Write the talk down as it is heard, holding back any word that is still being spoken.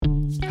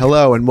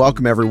Hello and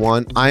welcome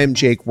everyone. I am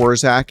Jake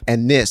Wurzak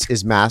and this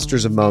is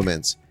Masters of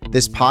Moments.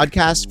 This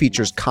podcast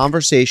features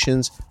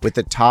conversations with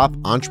the top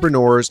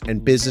entrepreneurs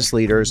and business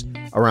leaders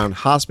around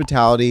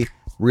hospitality,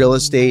 real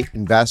estate,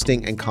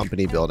 investing, and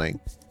company building.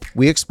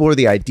 We explore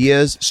the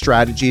ideas,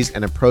 strategies,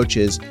 and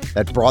approaches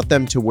that brought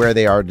them to where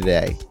they are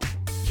today.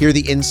 Hear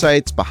the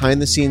insights,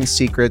 behind-the-scenes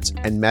secrets,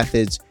 and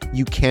methods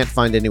you can't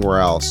find anywhere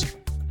else.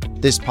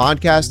 This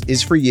podcast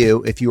is for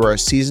you if you are a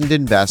seasoned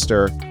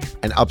investor,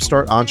 an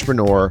upstart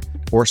entrepreneur,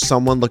 or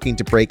someone looking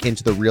to break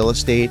into the real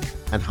estate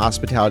and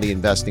hospitality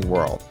investing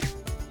world.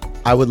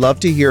 I would love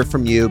to hear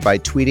from you by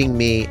tweeting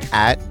me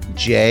at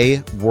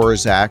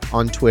jwurzak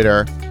on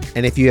Twitter.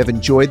 And if you have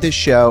enjoyed this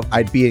show,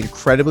 I'd be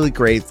incredibly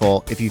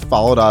grateful if you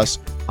followed us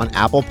on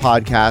Apple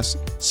Podcasts,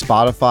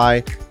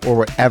 Spotify, or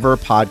whatever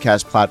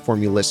podcast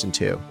platform you listen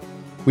to.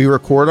 We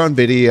record on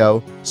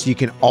video, so you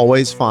can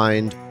always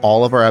find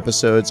all of our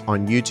episodes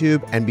on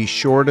YouTube, and be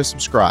sure to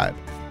subscribe.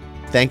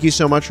 Thank you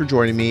so much for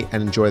joining me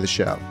and enjoy the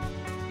show.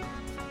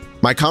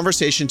 My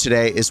conversation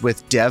today is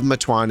with Dev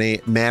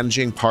Motwani,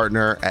 managing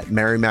partner at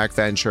Merrimac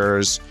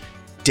Ventures.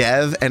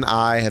 Dev and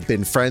I have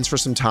been friends for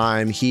some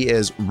time. He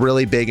is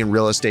really big in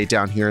real estate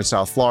down here in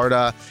South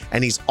Florida,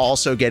 and he's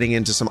also getting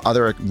into some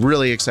other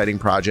really exciting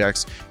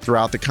projects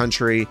throughout the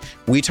country.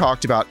 We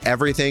talked about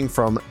everything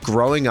from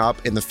growing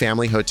up in the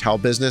family hotel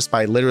business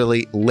by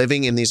literally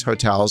living in these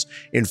hotels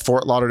in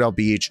Fort Lauderdale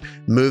Beach,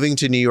 moving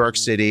to New York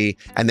City,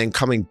 and then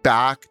coming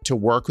back to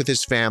work with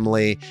his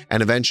family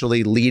and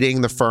eventually leading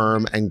the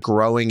firm and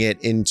growing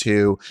it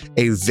into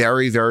a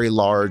very, very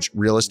large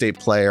real estate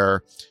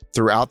player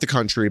throughout the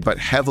country, but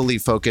heavily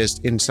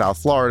focused in South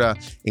Florida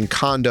in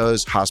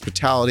condos,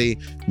 hospitality,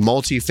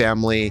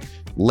 multifamily,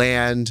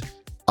 land,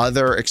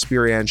 other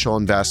experiential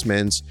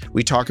investments.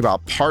 We talk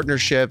about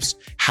partnerships,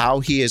 how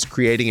he is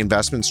creating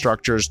investment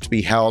structures to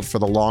be held for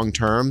the long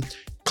term.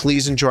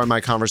 Please enjoy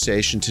my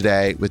conversation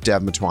today with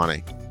Dev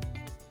Motwani.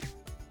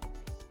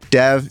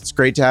 Dev, it's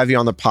great to have you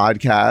on the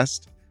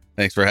podcast.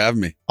 Thanks for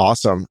having me.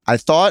 Awesome. I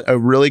thought a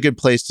really good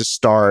place to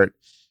start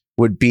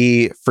would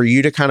be for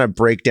you to kind of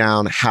break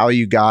down how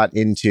you got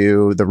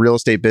into the real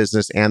estate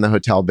business and the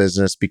hotel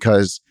business,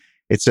 because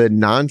it's a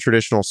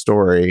non-traditional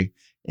story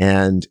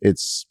and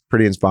it's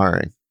pretty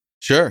inspiring.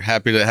 Sure.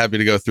 Happy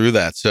to go through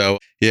that. So,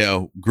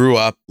 grew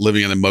up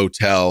living in a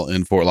motel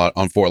in Fort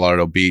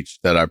Lauderdale Beach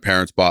that our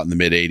parents bought in the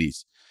mid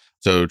 80s.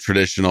 So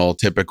traditional,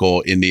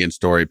 typical Indian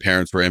story.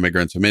 Parents were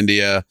immigrants from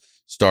India,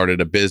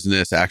 started a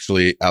business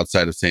actually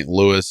outside of St.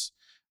 Louis.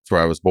 That's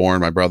where I was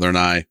born, my brother and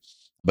I.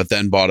 But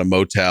then bought a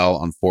motel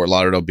on Fort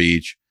Lauderdale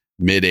Beach,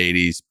 mid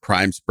 80s,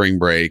 prime spring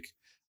break,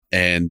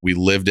 and we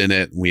lived in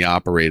it and we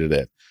operated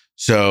it.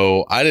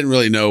 So I didn't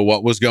really know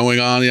what was going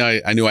on.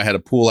 I knew I had a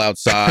pool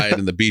outside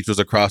and the beach was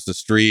across the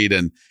street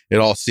and it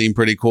all seemed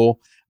pretty cool.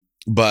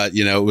 But,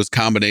 it was a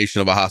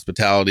combination of a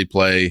hospitality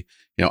play,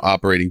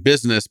 operating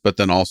business, but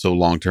then also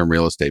long-term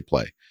real estate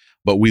play.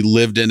 But we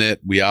lived in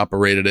it. We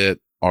operated it.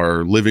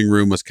 Our living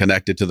room was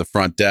connected to the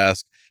front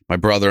desk. My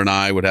brother and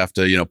I would have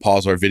to,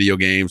 pause our video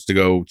games to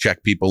go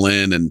check people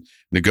in and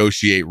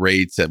negotiate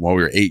rates while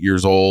we were 8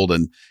 years old,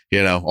 and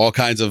all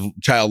kinds of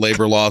child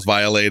labor laws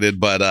violated.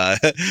 But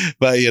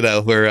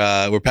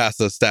we're past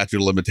the statute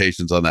of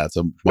limitations on that,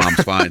 so mom's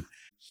fine.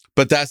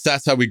 But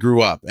that's how we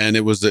grew up, and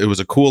it was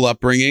a cool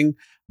upbringing.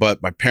 But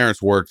my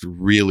parents worked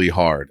really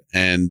hard,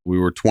 and we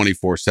were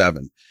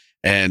 24/7.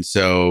 And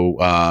so,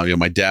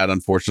 my dad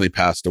unfortunately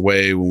passed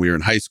away when we were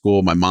in high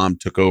school. My mom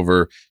took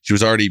over. She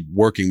was already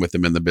working with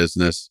him in the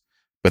business,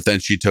 but then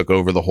she took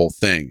over the whole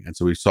thing. And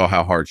so we saw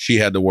how hard she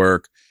had to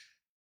work.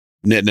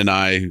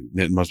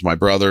 Nitin was my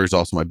brother, is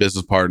also my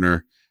business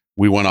partner.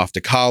 We went off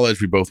to college.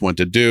 We both went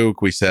to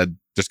Duke. We said,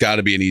 there's got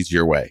to be an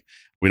easier way.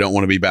 We don't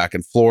want to be back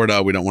in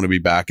Florida. We don't want to be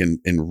back in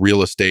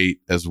real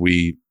estate as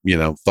we,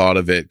 thought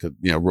of it. 'Cause,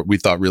 we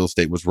thought real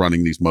estate was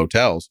running these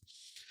motels.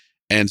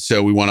 And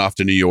so we went off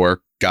to New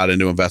York, got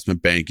into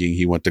investment banking.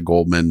 He went to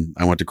Goldman.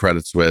 I went to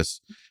Credit Suisse,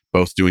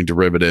 both doing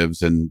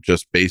derivatives, and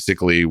just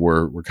basically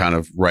we're kind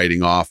of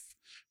writing off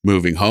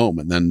moving home.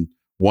 And then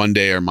one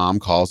day our mom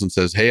calls and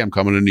says, hey, I'm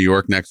coming to New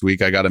York next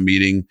week. I got a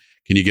meeting.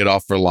 Can you get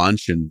off for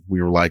lunch? And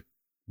we were like,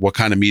 what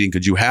kind of meeting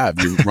could you have?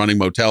 You're running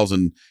motels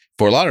in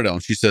Fort Lauderdale.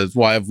 And she says,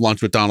 well, I have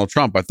lunch with Donald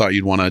Trump. I thought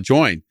you'd want to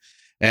join.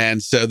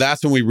 And so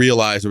that's when we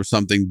realized there was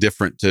something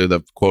different to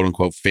the quote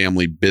unquote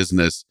family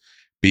business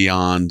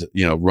beyond,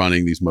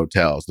 running these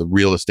motels, the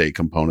real estate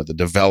component, the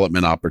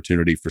development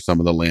opportunity for some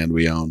of the land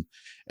we own.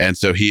 And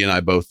so he and I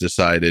both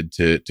decided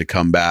to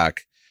come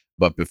back.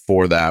 But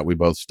before that, we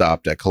both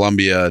stopped at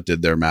Columbia,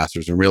 did their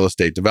master's in real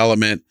estate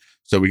development.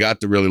 So we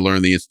got to really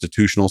learn the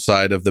institutional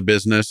side of the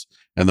business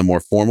and the more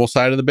formal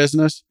side of the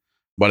business.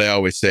 But I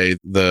always say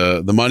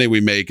the money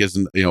we make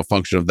isn't, a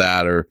function of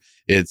that, or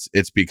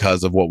it's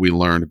because of what we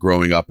learned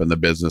growing up in the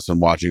business and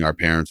watching our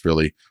parents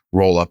really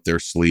roll up their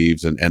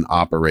sleeves and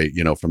operate,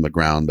 from the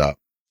ground up.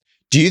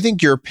 Do you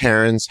think your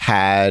parents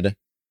had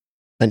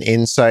an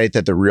insight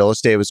that the real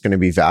estate was going to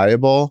be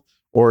valuable?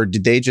 Or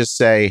did they just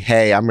say,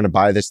 hey, I'm going to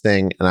buy this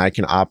thing and I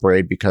can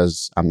operate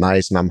because I'm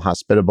nice and I'm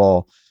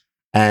hospitable?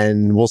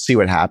 and we'll see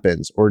what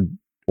happens? Or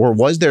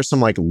was there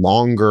some like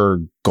longer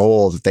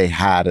goal that they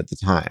had at the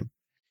time?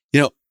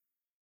 You know,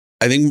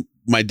 I think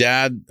my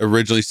dad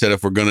originally said,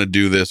 if we're going to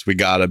do this, we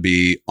got to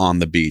be on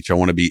the beach. I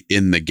want to be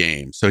in the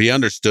game. So he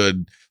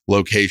understood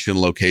location,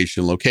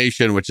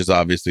 which is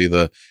obviously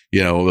the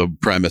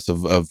premise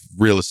of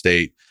real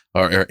estate,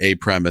 or a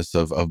premise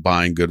of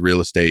buying good real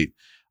estate.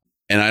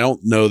 And I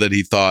don't know that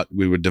he thought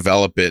we would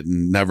develop it,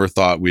 and never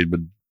thought we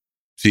would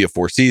see a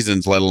Four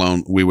Seasons, let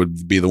alone we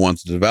would be the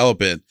ones to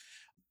develop it.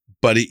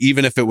 But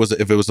even if it was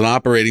an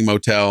operating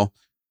motel,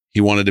 he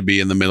wanted to be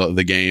in the middle of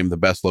the game, the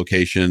best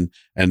location.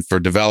 And for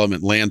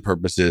development land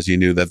purposes, he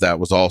knew that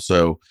was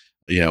also,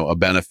 a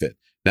benefit.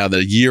 Now,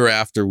 the year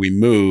after we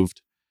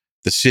moved,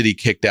 the city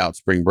kicked out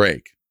spring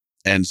break.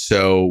 And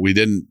so we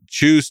didn't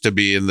choose to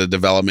be in the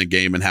development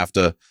game and have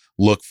to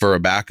look for a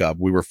backup.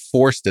 We were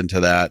forced into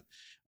that.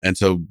 And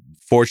so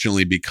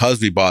fortunately, because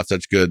we bought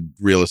such good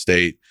real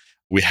estate,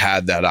 we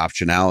had that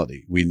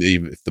optionality.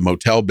 If the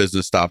motel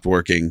business stopped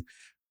working,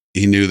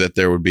 he knew that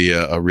there would be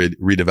a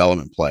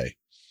redevelopment play.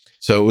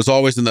 So it was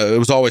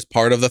always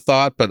part of the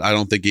thought, but I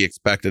don't think he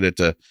expected it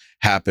to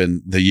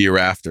happen the year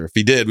after. If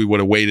he did, we would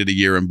have waited a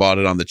year and bought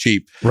it on the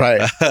cheap,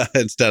 right,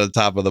 instead of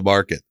top of the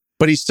market.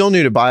 But he still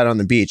knew to buy it on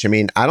the beach. I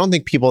mean, I don't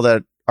think people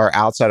that are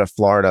outside of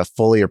Florida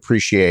fully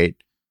appreciate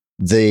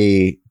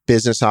the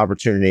business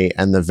opportunity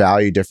and the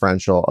value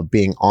differential of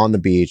being on the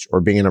beach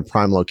or being in a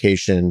prime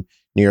location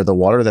near the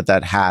water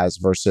that has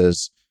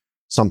versus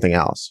something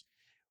else.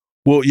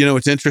 Well,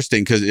 it's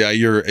interesting because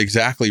you're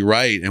exactly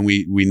right. And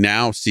we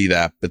now see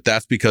that, but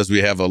that's because we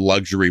have a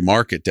luxury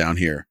market down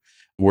here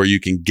where you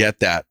can get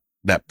that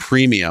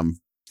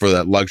premium for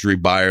that luxury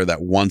buyer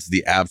that wants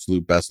the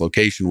absolute best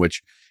location,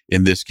 which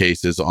in this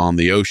case is on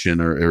the ocean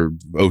or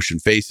ocean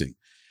facing.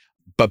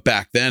 But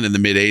back then in the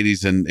mid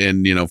 80s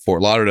in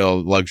Fort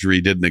Lauderdale, luxury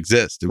didn't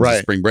exist. It was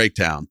a spring break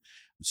town.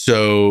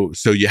 So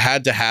you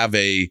had to have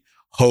a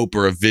hope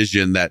or a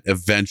vision that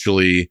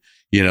eventually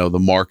the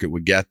market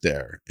would get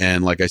there.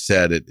 And like I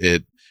said,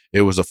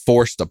 it was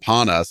forced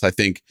upon us. I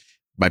think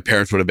my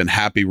parents would have been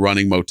happy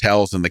running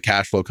motels and the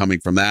cash flow coming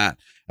from that,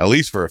 at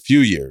least for a few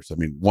years. I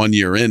mean, 1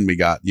 year in, we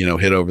got,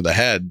 hit over the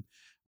head,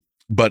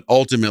 but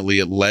ultimately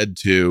it led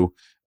to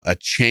a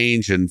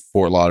change in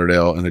Fort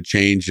Lauderdale and a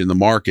change in the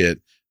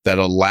market that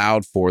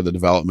allowed for the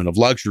development of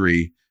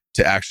luxury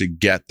to actually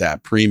get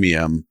that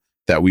premium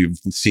that we've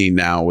seen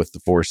now with the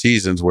Four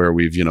Seasons, where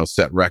we've,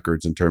 set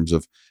records in terms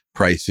of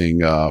pricing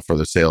for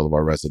the sale of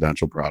our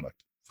residential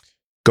product.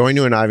 Going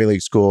to an Ivy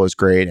League school is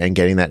great and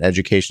getting that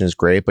education is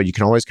great, but you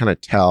can always kind of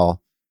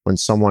tell when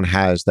someone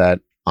has that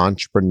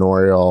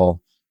entrepreneurial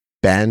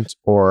bent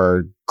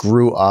or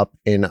grew up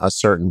in a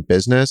certain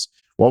business.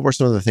 What were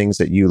some of the things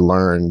that you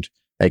learned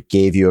that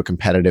gave you a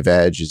competitive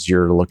edge as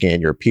you're looking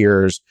at your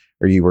peers,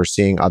 or you were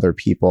seeing other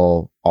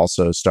people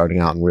also starting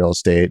out in real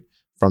estate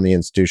from the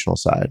institutional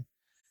side?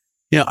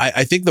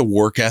 I think the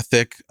work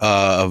ethic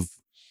of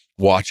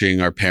watching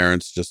our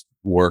parents just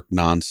work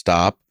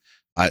nonstop.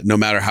 No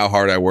matter how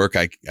hard I work,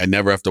 I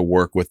never have to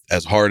work with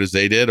as hard as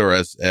they did or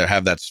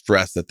have that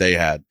stress that they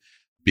had,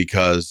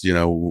 because,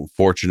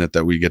 fortunate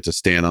that we get to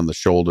stand on the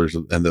shoulders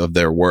of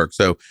their work.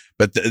 So,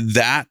 but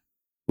that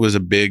was a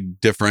big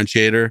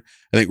differentiator.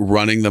 I think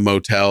running the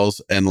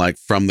motels and like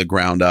from the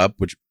ground up,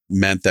 which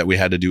meant that we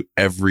had to do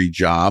every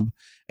job.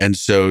 And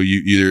so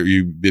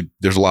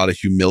there's a lot of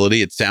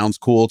humility. It sounds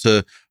cool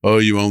to,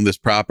 you own this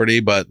property,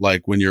 but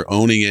like when you're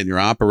owning it and you're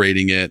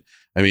operating it,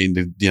 I mean,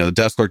 the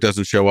desk clerk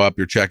doesn't show up,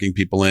 you're checking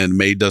people in,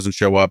 maid doesn't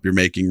show up, you're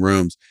making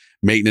rooms,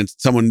 maintenance,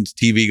 someone's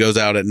TV goes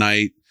out at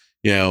night,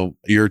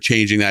 you're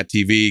changing that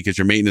TV because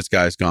your maintenance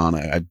guy's gone.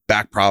 I have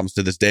back problems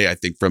to this day, I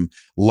think, from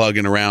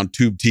lugging around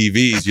tube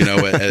TVs,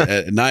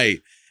 at night.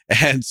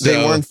 And so they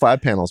weren't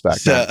flat panels back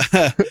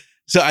then.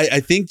 So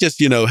I think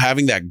just,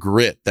 having that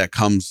grit that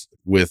comes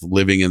with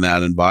living in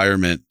that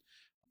environment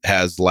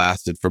has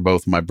lasted for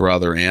both my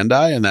brother and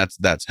I, and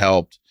that's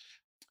helped.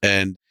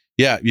 And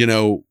yeah,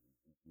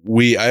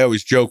 I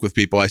always joke with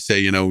people. I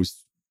say,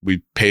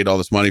 we paid all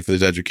this money for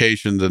these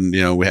educations and,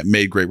 we have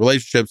made great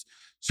relationships,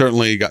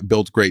 certainly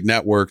built great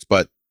networks,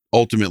 but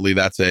ultimately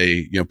that's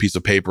a, piece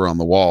of paper on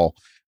the wall.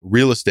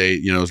 Real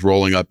estate, is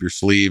rolling up your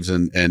sleeves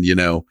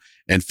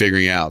and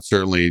figuring out,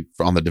 certainly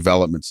on the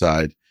development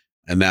side.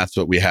 And that's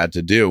what we had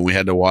to do. And we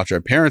had to watch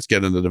our parents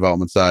get into the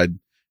development side,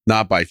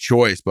 not by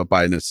choice, but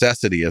by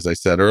necessity, as I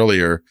said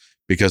earlier,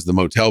 because the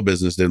motel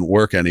business didn't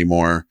work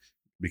anymore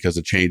because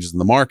of changes in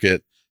the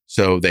market.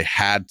 So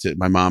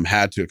my mom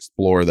had to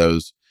explore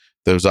those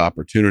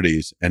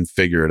opportunities and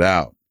figure it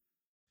out.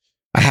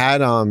 I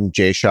had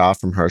Jay Shaw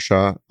from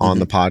Hersha on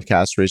the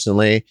podcast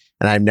recently,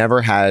 and I've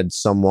never had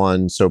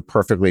someone so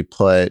perfectly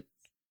put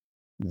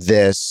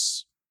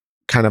this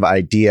kind of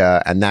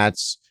idea, and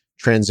that's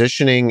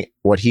transitioning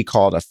what he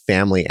called a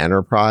family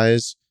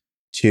enterprise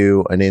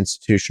to an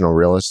institutional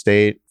real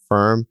estate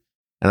firm.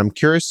 And I'm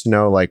curious to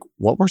know, like,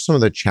 what were some of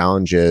the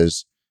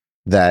challenges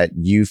that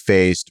you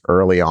faced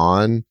early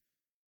on,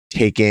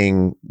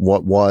 taking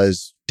what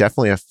was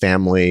definitely a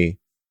family,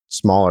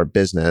 smaller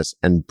business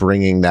and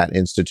bringing that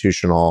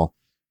institutional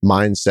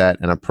mindset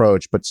and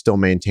approach, but still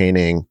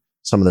maintaining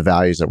some of the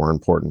values that were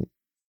important?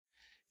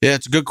 Yeah,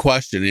 it's a good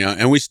question.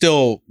 And we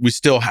still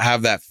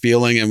have that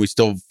feeling, and we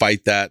still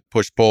fight that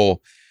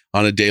push-pull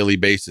on a daily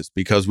basis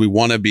because we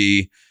want to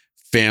be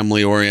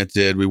family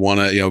oriented. We want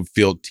to,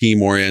 feel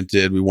team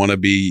oriented. We want to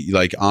be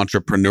like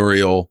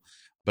entrepreneurial,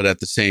 but at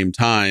the same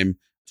time,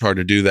 it's hard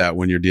to do that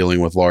when you're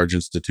dealing with large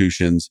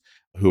institutions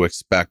who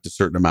expect a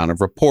certain amount of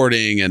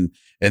reporting and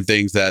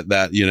things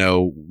that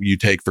you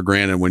take for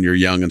granted when you're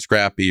young and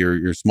scrappy, or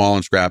you're small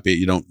and scrappy.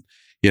 You don't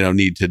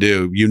need to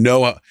do. You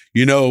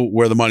know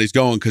where the money's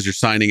going because you're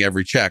signing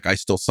every check. I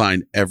still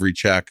sign every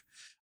check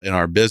in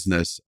our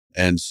business.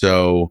 And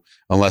so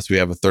unless we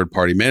have a third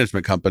party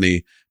management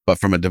company, but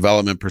from a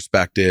development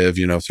perspective,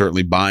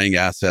 certainly buying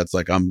assets,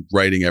 like I'm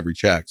writing every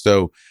check.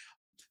 So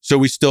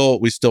we still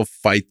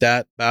fight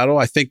that battle.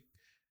 I think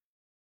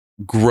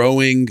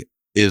growing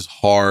is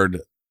hard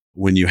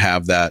when you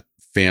have that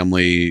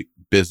family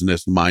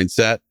business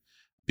mindset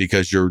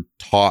because you're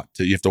taught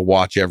you have to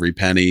watch every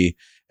penny.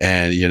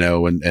 And,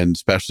 and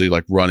especially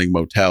like running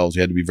motels,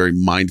 you had to be very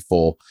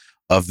mindful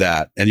of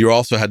that. And you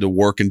also had to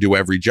work and do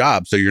every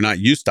job. So you're not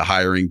used to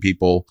hiring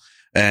people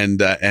and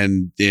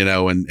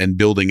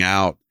building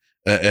out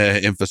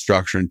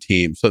infrastructure and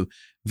team. So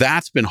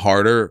that's been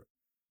harder.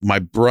 My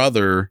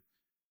brother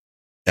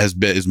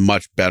is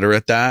much better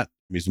at that.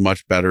 He's a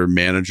much better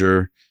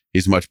manager.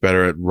 He's much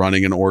better at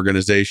running an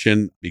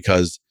organization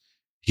because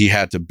he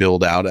had to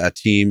build out a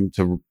team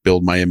to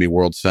build Miami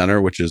World Center,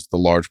 which is the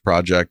large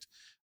project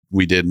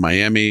we did in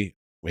Miami.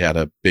 We had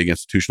a big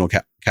institutional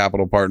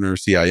capital partner,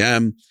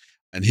 CIM,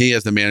 and he,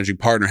 as the managing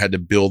partner, had to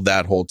build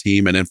that whole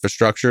team and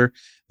infrastructure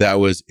that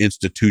was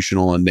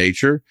institutional in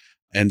nature.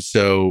 And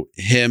so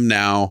him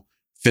now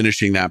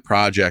finishing that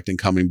project and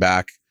coming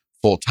back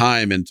full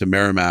time into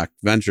Merrimac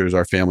Ventures,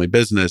 our family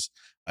business,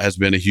 has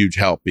been a huge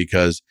help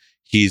because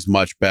he's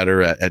much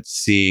better at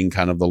seeing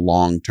kind of the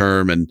long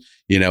term and,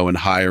 and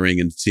hiring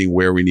and seeing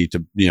where we need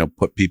to,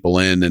 put people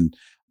in and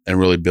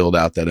really build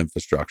out that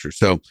infrastructure.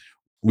 So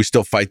we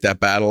still fight that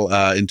battle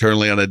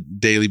internally on a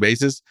daily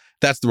basis.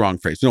 That's the wrong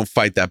phrase. We don't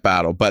fight that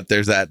battle, but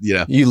there's that,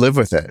 You live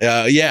with it.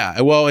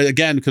 Yeah. Well,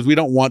 again, because we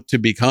don't want to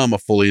become a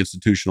fully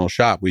institutional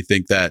shop. We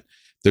think that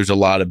there's a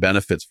lot of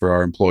benefits for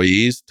our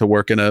employees to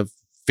work in a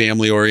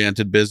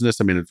family-oriented business.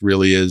 I mean, it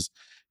really is,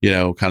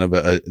 kind of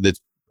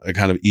it's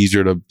kind of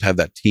easier to have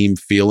that team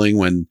feeling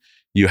when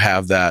you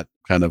have that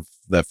kind of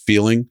that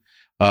feeling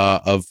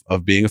of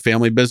being a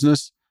family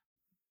business.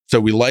 So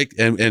we like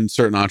and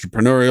certain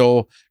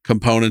entrepreneurial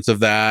components of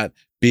that,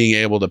 being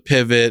able to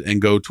pivot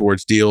and go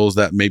towards deals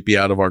that may be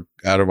out of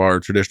our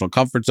traditional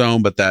comfort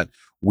zone, but that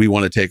we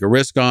want to take a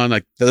risk on.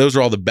 Like those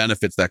are all the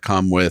benefits that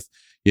come with,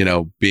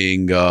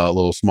 being a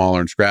little smaller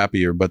and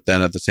scrappier. But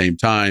then at the same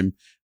time,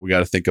 we got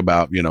to think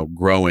about,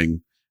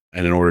 growing.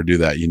 And in order to do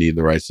that, you need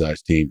the right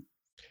size team.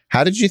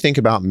 How did you think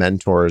about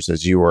mentors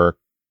as you were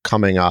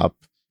coming up,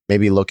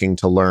 maybe looking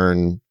to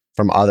learn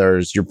from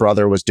others? Your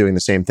brother was doing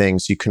the same thing,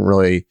 so you couldn't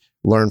really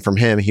learn from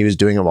him. He was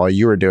doing it while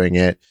you were doing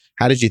it.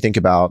 How did you think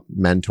about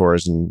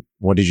mentors and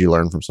what did you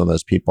learn from some of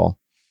those people?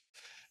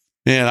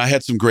 Man, I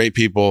had some great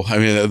people. I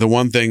mean, the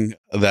one thing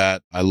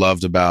that I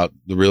loved about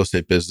the real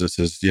estate business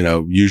is,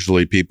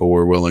 usually people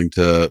were willing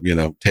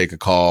to, take a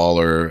call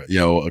or,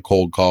 a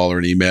cold call or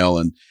an email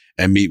and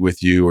meet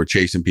with you, or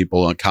chasing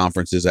people on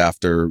conferences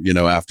after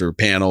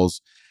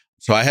panels.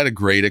 So I had a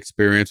great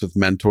experience with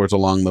mentors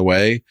along the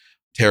way.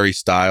 Terry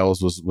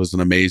Stiles was an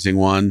amazing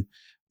one.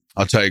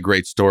 I'll tell you a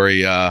great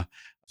story.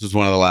 This was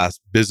one of the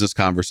last business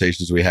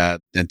conversations we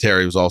had. And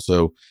Terry was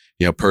also,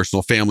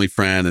 personal family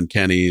friend, and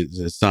Kenny,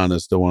 his son,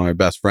 is still one of my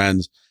best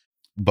friends.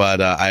 But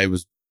I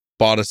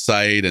bought a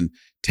site, and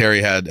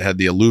Terry had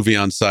the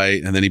Alluvion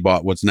site, and then he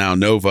bought what's now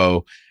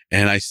Novo.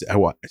 And I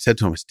said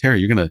to him, Terry,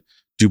 you're going to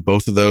do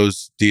both of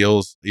those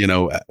deals,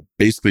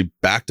 basically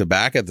back to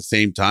back at the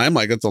same time?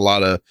 Like that's a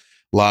lot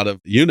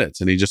of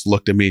units. And he just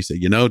looked at me and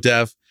said,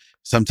 Dev,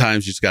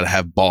 sometimes you just got to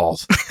have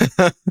balls.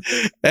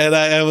 And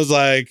I was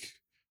like,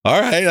 all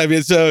right. I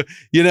mean, so,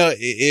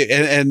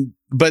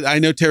 but I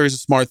know Terry's a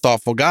smart,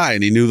 thoughtful guy,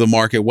 and he knew the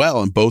market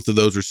well. And both of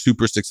those are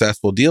super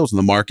successful deals, and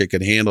the market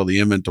could handle the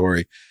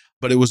inventory,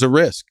 but it was a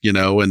risk, and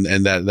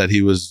that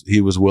he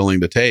was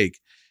willing to take.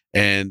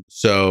 And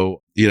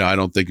so, I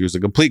don't think he was a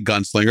complete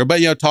gunslinger,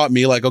 but, taught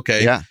me like,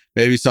 okay, yeah,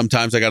 maybe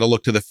sometimes I got to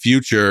look to the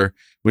future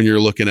when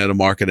you're looking at a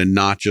market and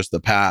not just the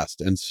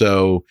past. And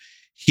so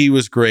he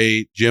was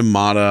great. Jim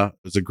Mata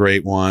was a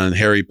great one.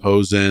 Harry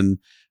Posen,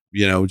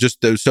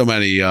 just there's so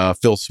many,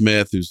 Phil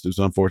Smith, who's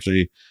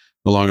unfortunately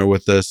no longer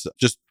with us,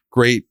 just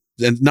great.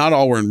 And not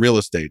all were in real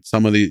estate.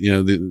 Some of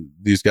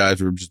these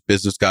guys were just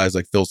business guys,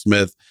 like Phil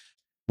Smith,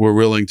 were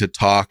willing to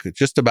talk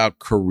just about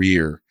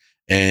career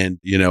and,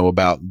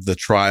 about the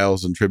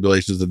trials and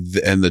tribulations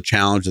and the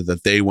challenges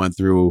that they went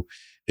through,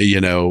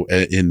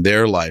 in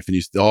their life. And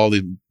all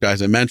the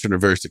guys I mentioned are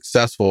very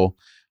successful,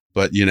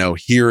 but,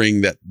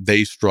 hearing that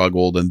they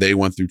struggled and they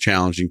went through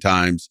challenging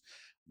times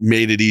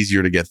made it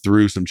easier to get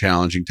through some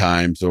challenging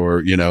times,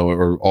 or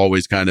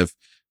always kind of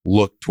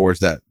look towards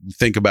that,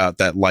 think about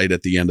that light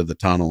at the end of the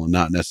tunnel and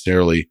not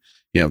necessarily,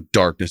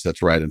 darkness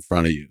that's right in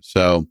front of you.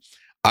 So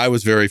I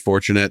was very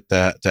fortunate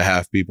to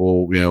have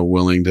people,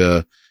 willing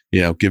to,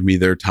 give me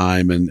their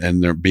time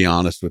and be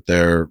honest with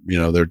their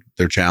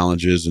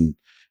challenges and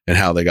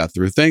how they got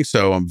through things.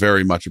 So I'm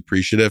very much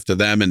appreciative to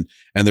them. And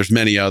there's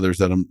many others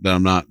that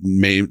I'm not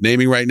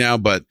naming right now,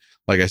 but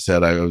like I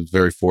said, I was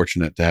very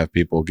fortunate to have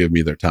people give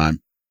me their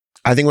time.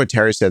 I think what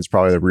Terry said is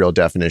probably the real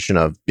definition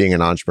of being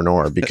an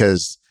entrepreneur,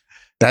 because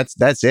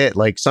that's it.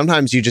 Like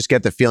sometimes you just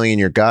get the feeling in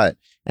your gut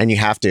and you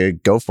have to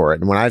go for it.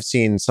 And when I've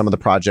seen some of the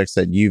projects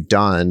that you've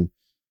done,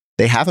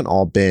 they haven't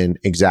all been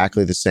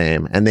exactly the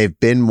same. And they've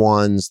been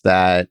ones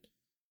that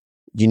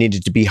you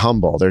needed to be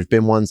humble. There's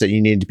been ones that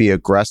you needed to be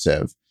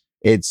aggressive.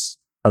 It's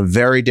a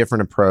very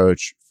different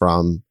approach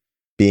from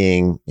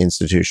being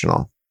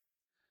institutional.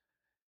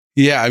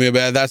 Yeah, I mean,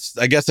 I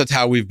guess that's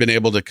how we've been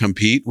able to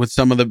compete with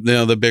some of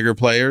the bigger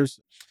players,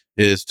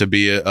 is to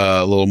be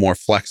a little more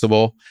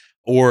flexible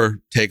or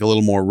take a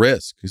little more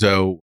risk.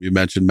 So you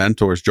mentioned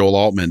mentors. Joel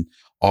Altman,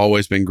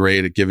 always been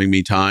great at giving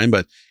me time,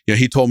 but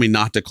he told me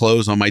not to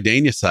close on my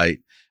Dania site,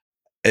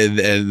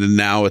 and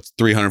now it's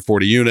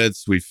 340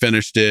 units. We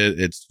finished it.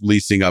 It's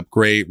leasing up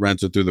great.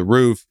 Rents are through the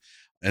roof.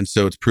 And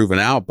so it's proven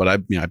out, but I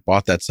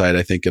bought that site,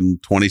 I think in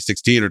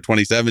 2016 or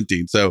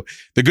 2017. So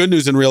the good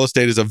news in real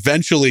estate is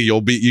eventually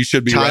you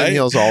should be right. Time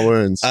heals all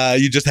wounds.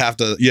 You just have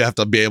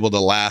to be able to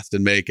last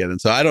and make it. And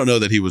so I don't know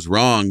that he was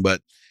wrong,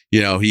 but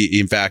he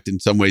in fact,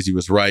 in some ways he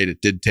was right. It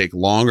did take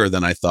longer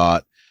than I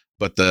thought,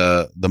 but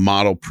the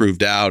model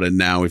proved out, and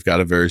now we've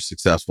got a very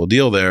successful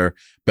deal there.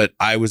 But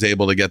I was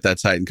able to get that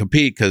site and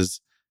compete because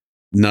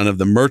none of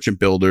the merchant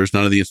builders,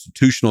 none of the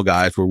institutional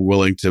guys were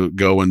willing to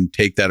go and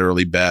take that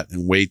early bet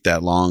and wait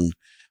that long.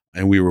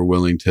 And we were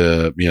willing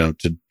to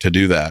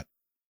do that.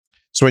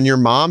 So when your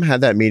mom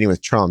had that meeting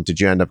with Trump, did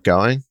you end up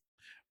going?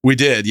 We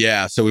did.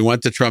 Yeah. So we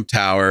went to Trump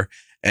Tower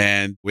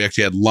and we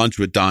actually had lunch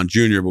with Don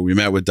Jr., but we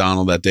met with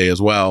Donald that day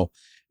as well.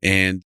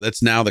 And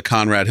that's now the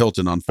Conrad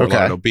Hilton on Fort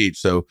Lauderdale Beach.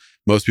 So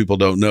most people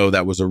don't know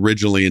that was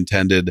originally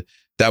intended.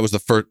 That was the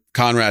first.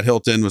 Conrad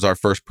Hilton was our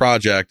first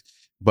project.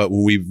 But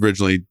when we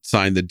originally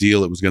signed the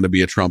deal, it was going to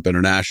be a Trump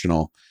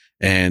International,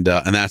 and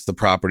that's the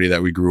property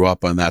that we grew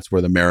up on. That's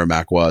where the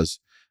Merrimac was,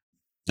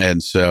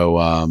 and so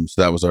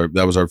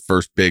that was our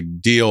first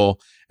big deal.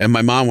 And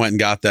my mom went and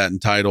got that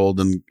entitled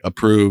and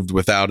approved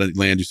without a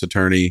land use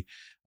attorney.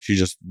 She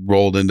just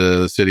rolled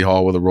into City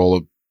Hall with a roll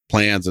of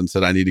plans and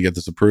said, "I need to get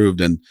this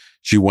approved." And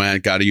she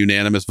went, got a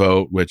unanimous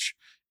vote, which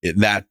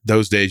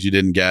those days you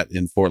didn't get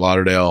in Fort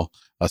Lauderdale.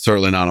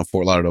 Certainly not on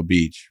Fort Lauderdale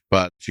Beach,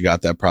 but she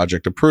got that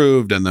project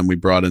approved. And then we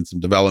brought in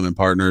some development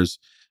partners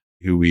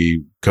who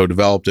we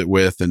co-developed it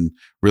with and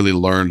really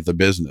learned the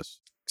business,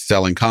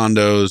 selling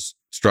condos,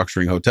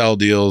 structuring hotel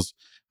deals,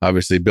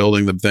 obviously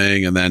building the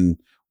thing, and then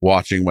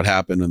watching what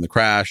happened in the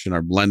crash and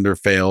our blender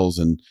fails.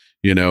 And,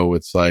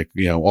 it's like,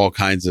 all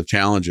kinds of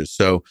challenges.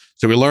 So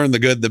we learned the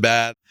good, the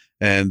bad,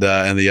 and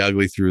the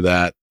ugly through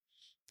that.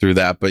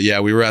 But yeah,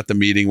 we were at the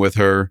meeting with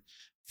her.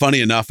 Funny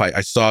enough,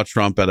 I saw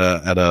Trump at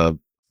a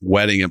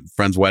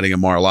friend's wedding in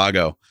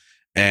Mar-a-Lago,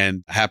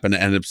 and happened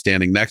to end up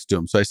standing next to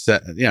him. So I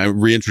said, I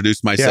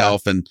reintroduced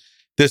myself, and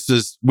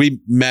we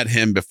met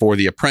him before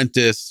The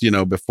Apprentice,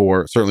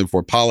 certainly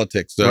before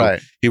politics. So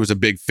He was a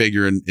big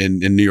figure in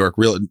New York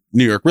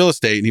real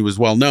estate, and he was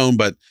well known,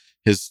 but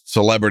his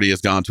celebrity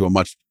has gone to a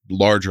much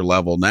larger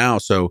level now.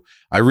 So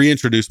I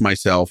reintroduced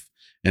myself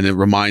and then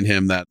remind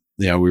him that,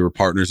 we were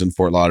partners in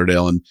Fort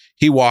Lauderdale, and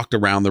he walked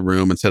around the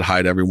room and said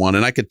hi to everyone.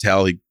 And I could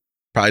tell he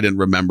probably didn't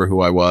remember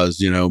who I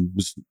was,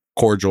 was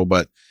cordial,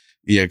 but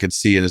I could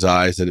see in his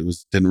eyes that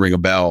didn't ring a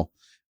bell.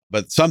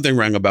 But something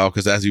rang a bell,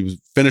 because as he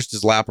finished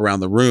his lap around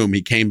the room,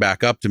 he came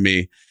back up to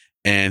me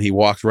and he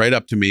walks right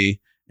up to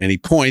me and he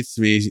points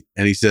to me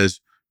and he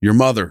says, "Your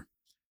mother,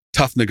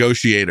 tough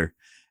negotiator,"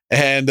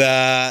 and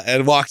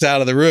walks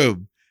out of the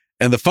room.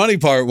 And the funny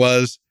part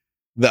was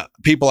the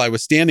people I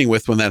was standing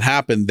with when that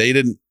happened,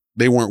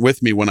 they weren't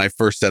with me when I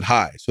first said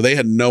hi. So they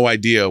had no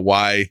idea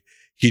why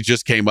he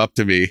just came up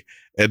to me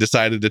and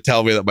decided to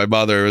tell me that my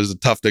mother was a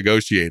tough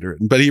negotiator.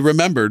 But he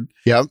remembered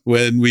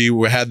when we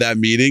had that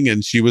meeting,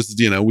 and she was,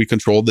 we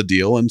controlled the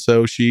deal. And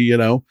so she,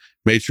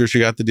 made sure she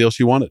got the deal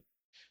she wanted.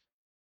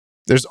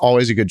 There's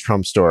always a good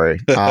Trump story.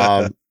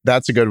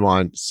 That's a good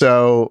one.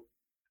 So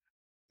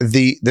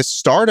the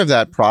start of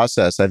that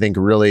process, I think,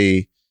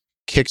 really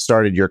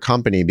kickstarted your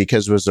company,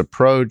 because it was an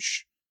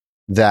approach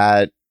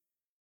that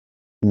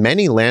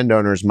many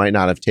landowners might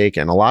not have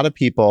taken. A lot of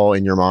people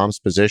in your mom's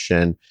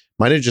position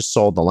might have just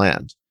sold the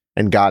land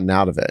and gotten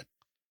out of it.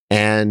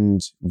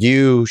 And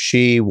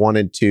she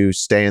wanted to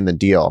stay in the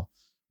deal.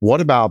 What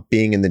about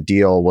being in the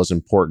deal was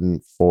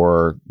important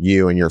for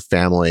you and your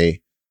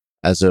family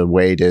as a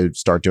way to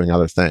start doing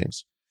other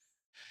things?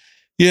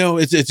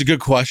 It's a good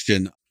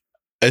question.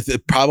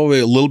 Probably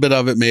a little bit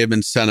of it may have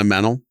been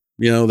sentimental.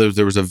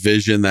 There was a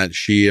vision that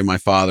she and my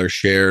father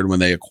shared when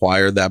they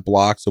acquired that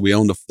block. So we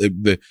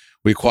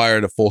we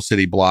acquired a full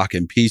city block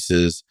in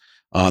pieces.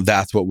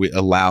 That's what we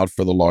allowed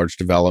for the large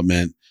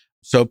development.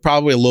 So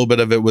probably a little bit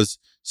of it was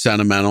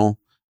sentimental.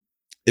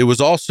 It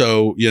was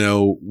also,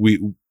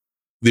 the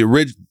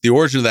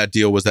origin of that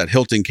deal was that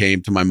Hilton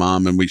came to my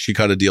mom and she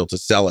cut a deal to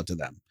sell it to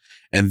them,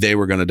 and they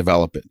were going to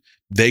develop it.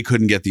 They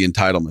couldn't get the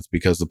entitlements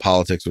because the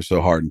politics were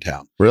so hard in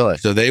town. Really?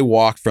 So they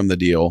walked from the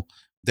deal.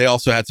 They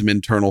also had some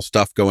internal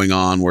stuff going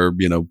on where,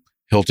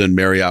 Hilton,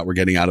 Marriott were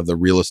getting out of the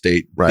real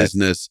estate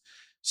business.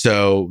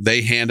 So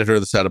they handed her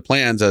the set of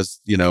plans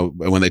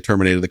when they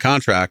terminated the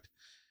contract.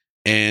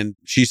 And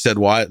she said,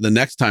 well, the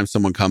next time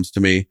someone comes to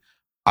me,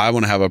 I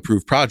want to have an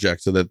approved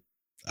project so that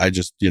I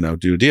just, do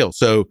a deal.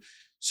 So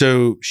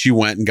she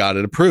went and got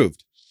it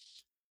approved.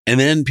 And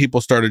then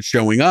people started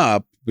showing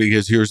up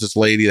because here's this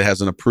lady that has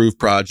an approved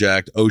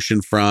project,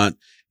 oceanfront,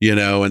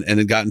 and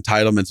it got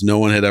entitlements no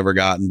one had ever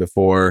gotten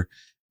before.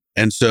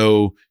 And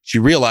so she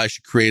realized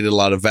she created a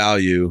lot of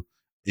value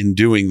in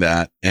doing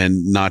that,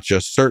 and not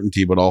just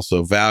certainty, but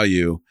also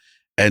value.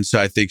 And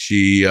so I think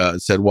she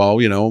said, well,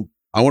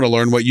 I want to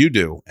learn what you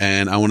do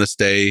and I want to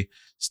stay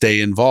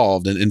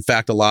involved. And in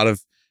fact, a lot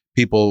of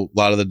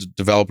the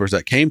developers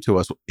that came to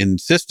us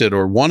insisted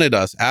or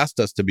asked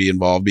us to be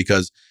involved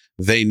because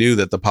they knew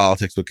that the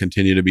politics would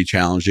continue to be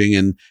challenging,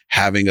 and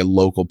having a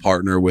local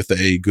partner with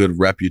a good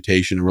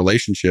reputation and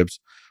relationships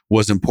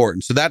was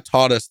important. So that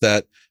taught us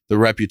that the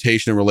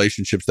reputation and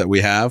relationships that we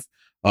have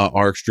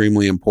are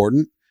extremely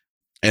important.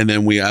 And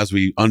then as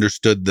we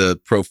understood the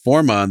pro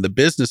forma and the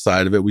business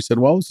side of it, we said,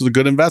 well, this is a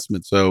good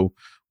investment. So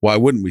why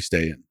wouldn't we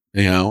stay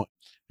in,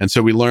 And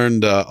so we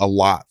learned a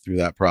lot through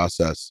that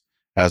process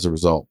as a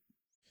result.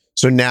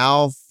 So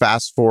now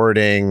fast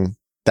forwarding,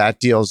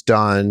 that deal's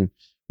done.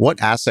 What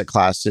asset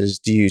classes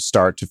do you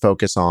start to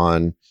focus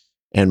on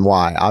and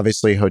why?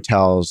 Obviously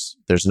hotels,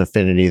 there's an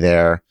affinity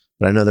there,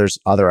 but I know there's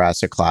other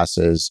asset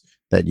classes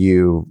that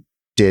you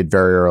did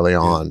very early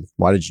on.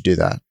 Why did you do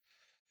that?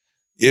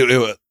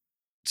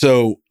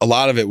 So a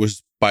lot of it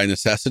was by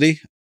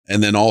necessity,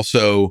 and then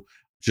also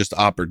just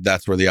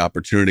that's where the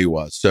opportunity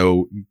was.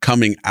 So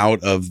coming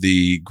out of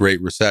the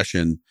Great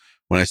Recession,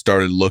 when I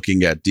started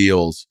looking at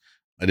deals,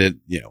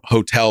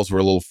 hotels were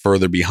a little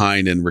further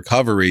behind in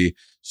recovery.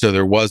 So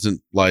there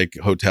wasn't like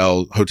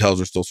hotels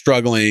are still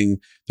struggling.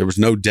 There was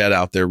no debt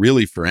out there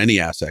really for any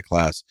asset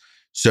class.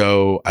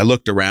 So I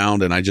looked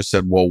around and I just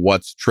said, well,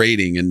 what's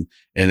trading? And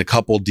a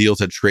couple deals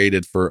had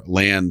traded for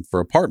land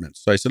for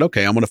apartments. So I said,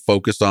 okay, I'm going to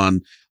focus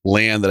on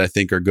land that I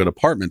think are good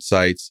apartment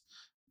sites.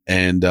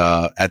 And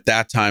at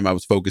that time, I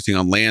was focusing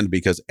on land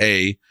because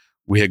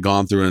we had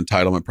gone through an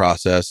entitlement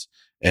process,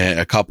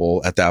 a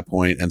couple at that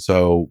point, and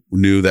so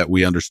knew that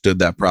we understood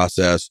that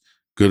process,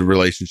 good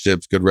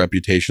relationships, good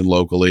reputation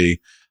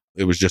locally.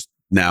 It was just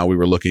now we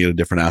were looking at a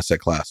different asset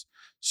class.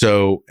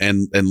 So,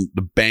 and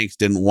the banks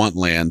didn't want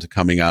land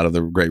coming out of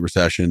the Great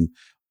Recession,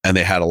 and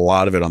they had a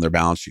lot of it on their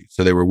balance sheet.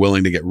 So they were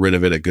willing to get rid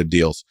of it at good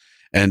deals.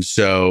 And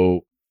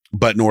so,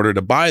 but in order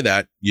to buy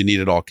that, you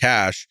needed all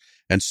cash.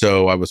 And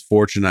so I was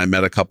fortunate. I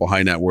met a couple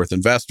high net worth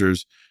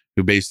investors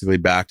who basically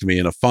backed me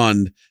in a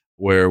fund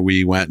where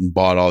we went and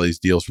bought all these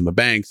deals from the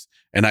banks.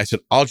 And I said,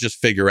 I'll just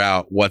figure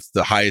out what's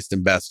the highest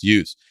and best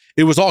use.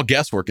 It was all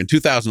guesswork. In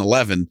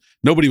 2011,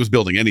 nobody was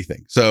building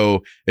anything.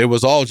 So it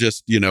was all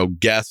just,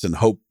 guess and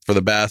hope for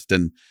the best.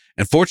 And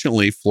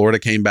fortunately, Florida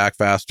came back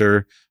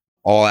faster.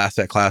 All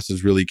asset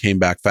classes really came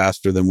back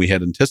faster than we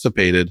had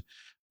anticipated.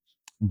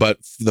 But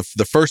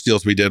the first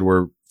deals we did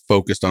were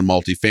focused on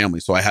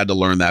multifamily. So I had to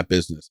learn that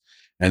business.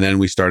 And then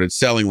we started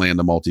selling land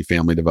to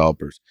multifamily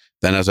developers.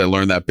 Then as I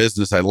learned that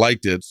business, I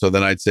liked it. So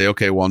then I'd say,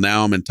 okay, well,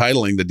 now I'm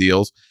entitling the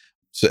deals.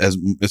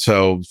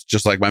 So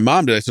just like my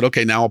mom did, I said,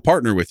 okay, now I'll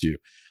partner with you.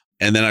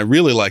 And then I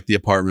really liked the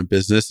apartment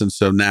business. And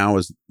so now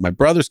as my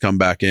brothers come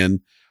back in,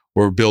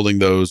 we're building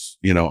those,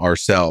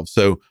 ourselves.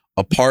 So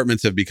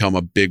apartments have become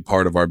a big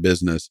part of our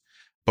business,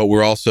 but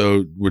we're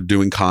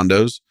doing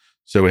condos.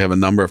 So we have a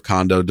number of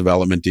condo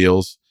development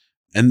deals,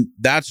 and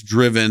that's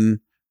driven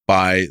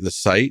by the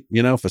site.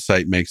 If a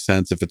site makes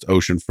sense, if it's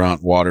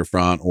oceanfront,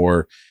 waterfront,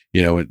 or,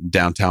 in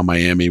downtown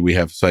Miami, we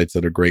have sites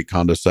that are great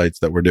condo sites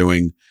that we're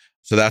doing.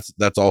 So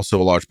that's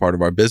also a large part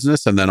of our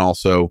business. And then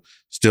also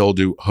still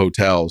do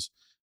hotels.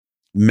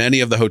 Many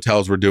of the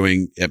hotels we're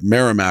doing at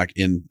Merrimac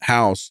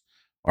in-house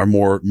are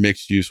more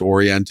mixed use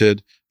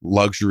oriented,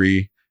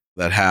 luxury,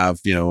 that have,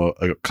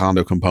 a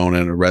condo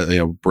component,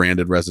 a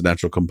branded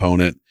residential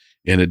component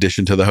in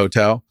addition to the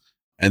hotel.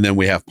 And then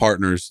we have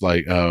partners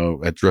like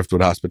at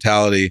Driftwood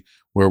Hospitality,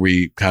 where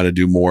we kind of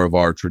do more of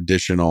our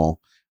traditional,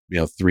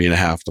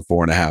 3.5 to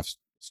 4.5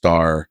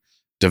 star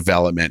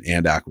development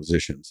and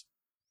acquisitions.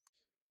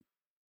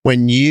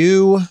 When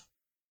you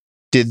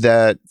did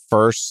that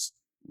first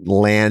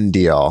land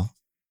deal,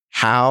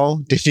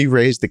 how did you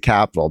raise the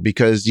capital?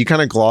 Because you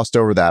kind of glossed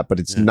over that, but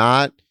it's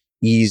not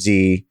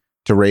easy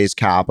to raise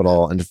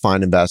capital and to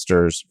find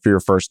investors for your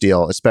first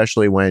deal,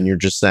 especially when you're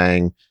just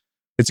saying,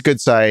 it's a good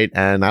site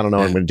and I don't know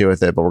what I'm going to do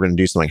with it, but we're going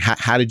to do something.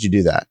 How did you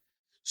do that?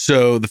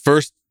 So the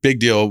first big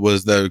deal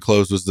that we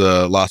closed was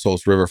the Las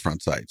Olas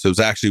Riverfront site. So it was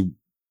actually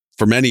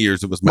for many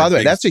years, it was my By the way,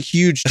 biggest- that's a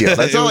huge deal.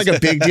 That's not like a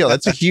big deal.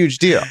 That's a huge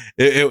deal.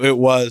 It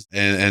was.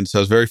 And so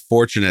I was very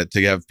fortunate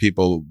to have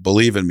people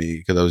believe in me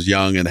because I was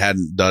young and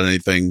hadn't done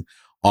anything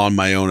on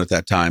my own at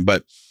that time.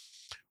 But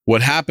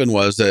what happened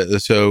was that,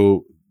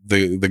 so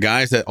the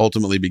guys that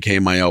ultimately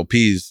became my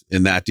LPs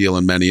in that deal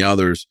and many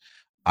others,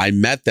 I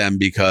met them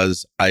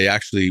because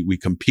we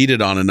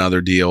competed on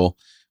another deal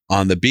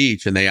on the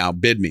beach and they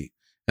outbid me.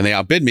 And they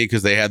outbid me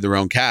because they had their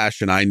own cash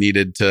and I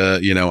needed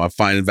to,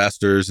 find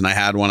investors, and I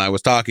had one I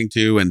was talking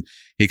to and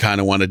he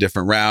kind of went a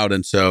different route.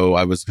 And so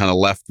I was kind of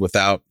left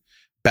without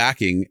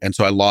backing. And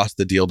so I lost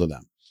the deal to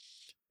them.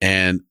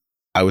 And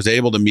I was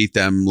able to meet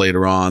them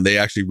later on. They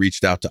actually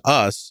reached out to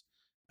us,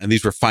 and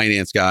these were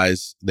finance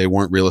guys. They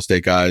weren't real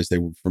estate guys. They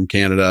were from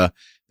Canada.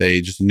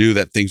 They just knew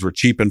that things were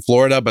cheap in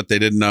Florida, but they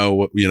didn't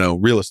know,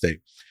 real estate.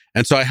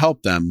 And so I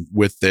helped them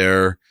with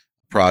their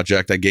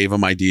project. I gave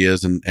them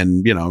ideas and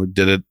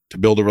did it to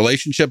build a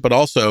relationship, but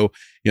also,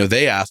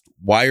 they asked,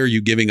 why are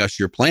you giving us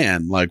your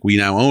plan? Like, we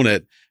now own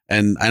it.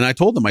 And I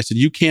told them, I said,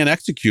 you can't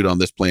execute on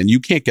this plan. You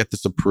can't get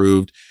this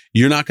approved.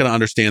 You're not going to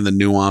understand the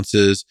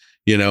nuances,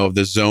 of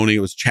the zoning. It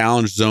was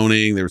challenged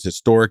zoning. There was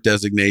historic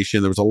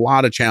designation. There was a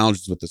lot of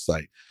challenges with the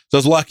site. So I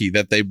was lucky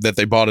that they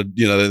bought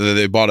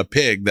they bought a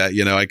pig that,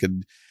 I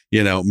could,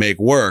 make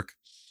work.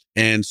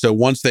 And so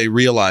once they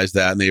realized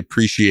that and they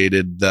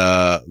appreciated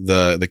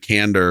the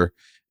candor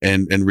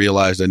and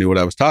realized I knew what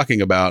I was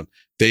talking about,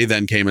 they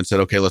then came and said,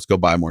 okay, let's go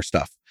buy more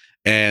stuff.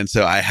 And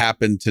so I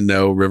happened to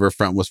know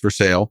Riverfront was for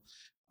sale.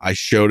 I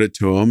showed it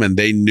to them and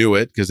they knew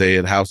it because they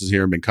had houses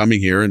here and been coming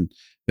here and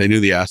they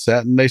knew the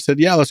asset, and they said,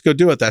 yeah, let's go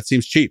do it. That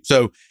seems cheap.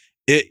 So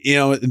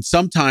and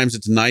sometimes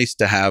it's nice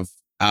to have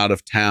out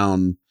of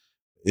town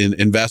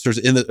investors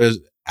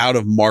out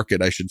of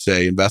market, I should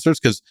say, investors,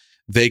 because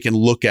they can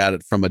look at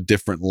it from a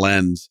different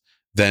lens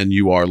than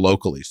you are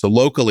locally. So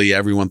locally,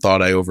 everyone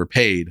thought I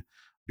overpaid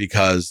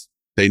because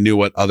they knew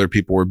what other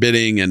people were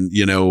bidding and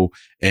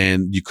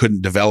you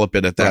couldn't develop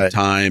it at that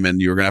time and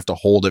you were going to have to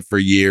hold it for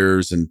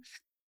years. And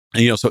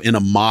so in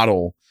a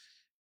model,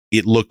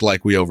 it looked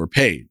like we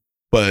overpaid,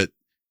 but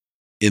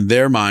in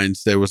their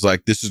minds, there was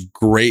like, this is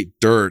great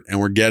dirt and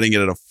we're getting it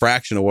at a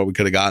fraction of what we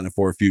could have gotten it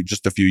for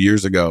just a few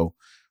years ago.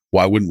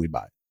 Why wouldn't we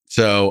buy it?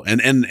 So,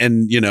 and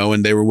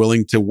they were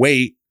willing to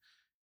wait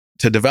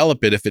to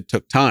develop it if it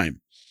took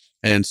time.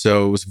 And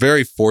so it was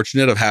very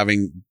fortunate of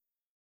having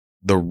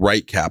the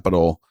right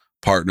capital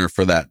partner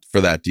for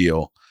that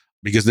deal,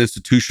 because an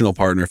institutional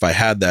partner, if I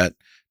had that,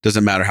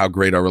 doesn't matter how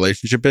great our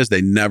relationship is,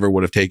 they never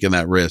would have taken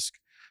that risk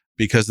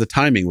because the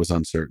timing was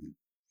uncertain.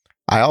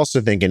 I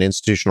also think an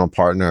institutional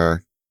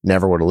partner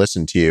never would have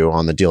listened to you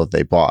on the deal that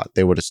they bought.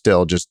 They would have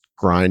still just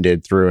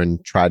grinded through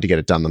and tried to get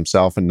it done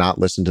themselves and not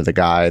listen to the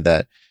guy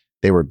that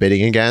they were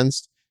bidding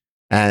against.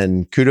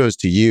 And kudos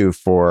to you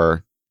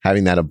for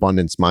having that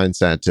abundance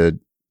mindset to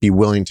be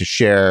willing to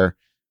share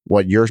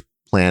what your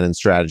plan and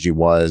strategy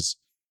was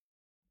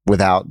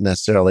without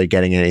necessarily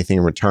getting anything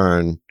in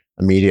return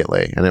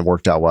immediately. And it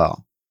worked out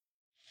well.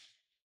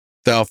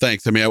 Oh,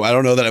 thanks. I mean, I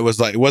don't know that it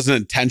wasn't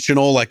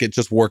intentional, like it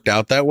just worked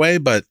out that way,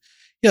 but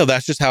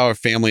that's just how our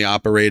family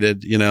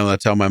operated.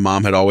 That's how my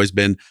mom had always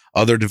been.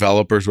 Other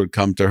developers would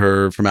come to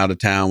her from out of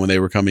town when they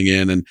were coming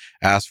in and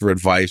ask for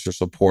advice or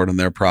support on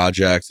their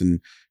projects. And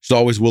she's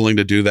always willing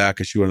to do that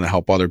because she wanted to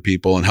help other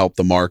people and help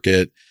the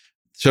market.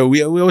 So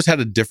we always had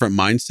a different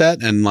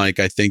mindset. And I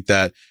think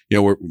that,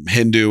 we're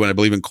Hindu and I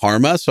believe in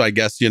karma. So I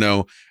guess,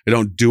 I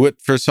don't do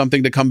it for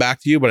something to come back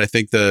to you, but I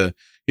think the,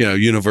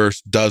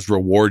 universe does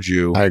reward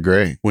you. I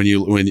agree. When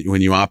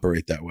you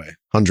operate that way.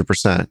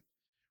 100%.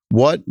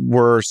 What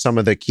were some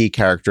of the key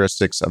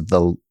characteristics of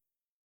the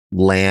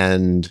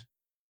land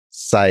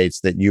sites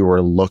that you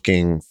were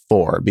looking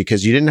for?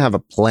 Because you didn't have a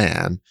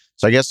plan.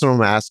 So I guess what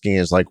I'm asking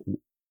is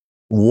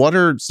what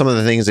are some of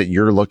the things that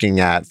you're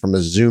looking at from a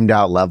zoomed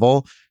out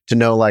level to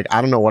know, I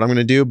don't know what I'm going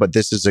to do, but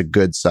this is a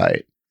good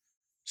site?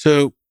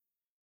 So,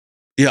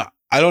 yeah,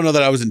 I don't know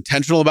that I was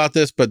intentional about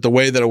this, but the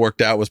way that it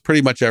worked out was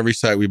pretty much every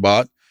site we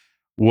bought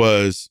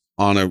was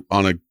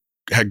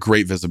had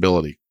great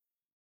visibility.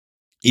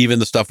 Even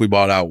the stuff we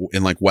bought out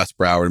in West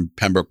Broward and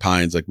Pembroke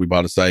Pines, we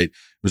bought a site, it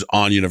was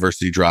on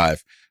University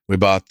Drive. We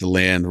bought the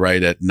land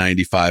right at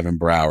 95 in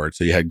Broward.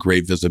 So you had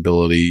great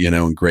visibility,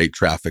 and great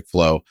traffic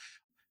flow.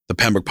 The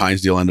Pembroke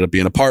Pines deal ended up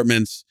being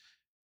apartments.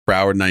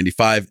 Broward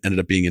 95 ended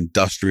up being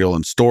industrial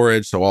and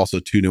storage. So also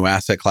two new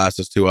asset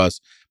classes to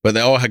us, but they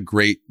all had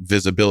great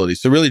visibility.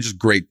 So really just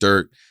great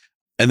dirt.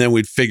 And then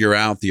we'd figure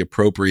out the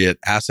appropriate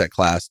asset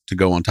class to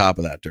go on top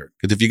of that dirt.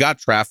 Because if you got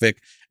traffic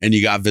and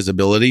you got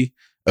visibility,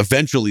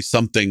 eventually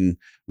something,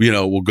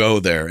 will go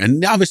there.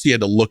 And obviously you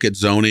had to look at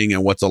zoning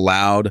and what's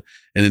allowed.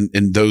 And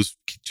in those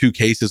two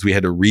cases, we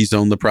had to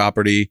rezone the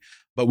property,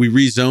 but we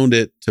rezoned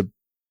it to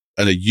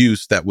a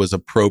use that was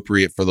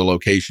appropriate for the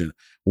location.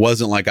 It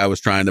wasn't like I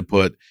was trying to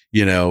put,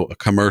 a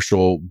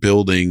commercial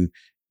building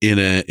in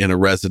a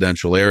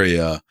residential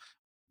area.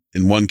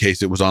 In one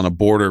case, it was on a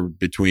border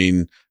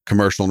between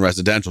commercial and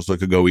residential, so it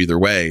could go either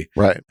way.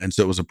 Right. And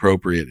so it was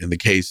appropriate. In the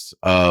case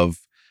of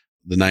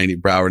the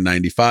Broward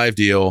 95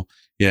 deal,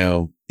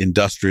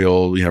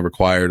 industrial,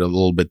 required a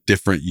little bit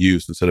different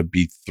use. Instead of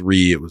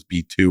B3, it was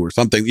B2 or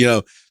something,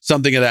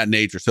 something of that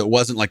nature. So it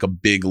wasn't like a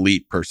big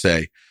leap per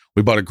se.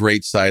 We bought a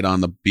great site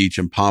on the beach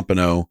in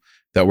Pompano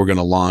that we're going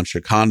to launch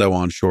a condo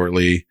on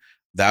shortly.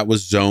 That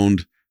was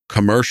zoned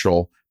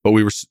commercial, but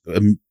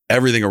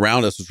everything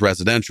around us was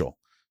residential.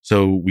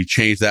 So we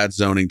changed that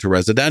zoning to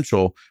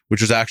residential,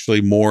 which was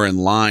actually more in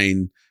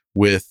line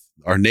with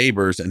our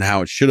neighbors and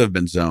how it should have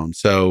been zoned.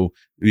 So,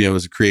 it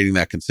was creating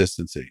that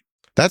consistency.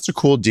 That's a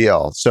cool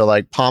deal. So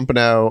like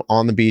Pompano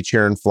on the beach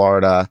here in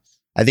Florida,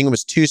 I think it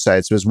was 2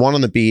 sites. It was one on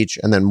the beach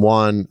and then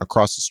one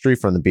across the street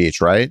from the beach,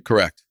 right?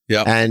 Correct.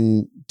 Yeah.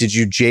 And did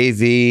you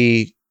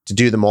JV to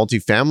do the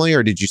multifamily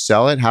or did you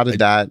sell it? How did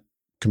that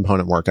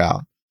component work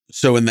out?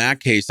 So in that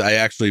case, I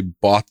actually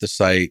bought the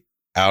site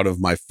out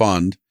of my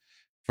fund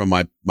from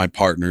my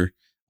partner.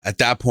 At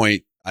that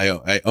point,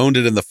 I owned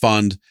it in the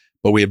fund,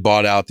 but we had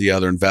bought out the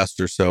other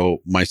investor. So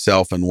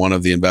myself and one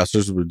of the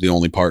investors were the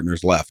only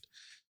partners left.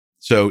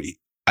 So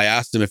I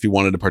asked him if he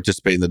wanted to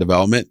participate in the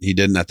development. He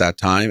didn't at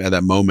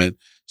that moment.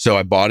 So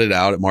I bought it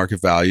out at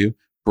market value,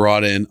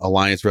 brought in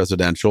Alliance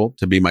Residential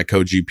to be my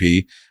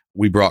co-GP.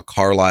 We brought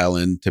Carlisle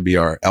in to be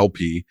our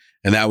LP.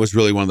 And that was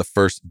really one of the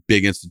first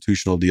big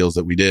institutional deals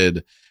that we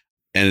did.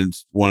 And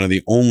it's one of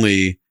the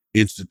only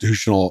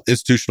institutional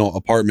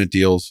apartment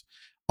deals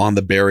on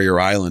the barrier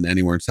island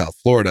anywhere in South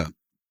Florida.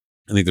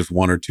 I think there's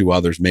 1 or 2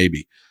 others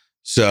maybe.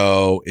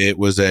 So it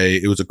was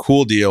a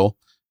cool deal.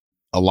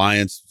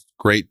 Alliance,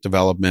 great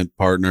development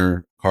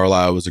partner.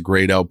 Carlisle was a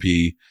great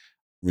LP.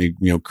 We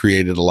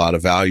created a lot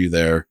of value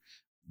there.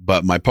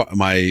 But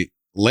my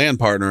land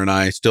partner and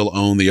I still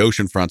own the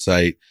oceanfront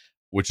site,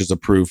 which is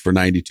approved for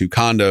 92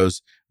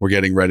 condos. We're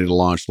getting ready to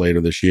launch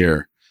later this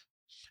year.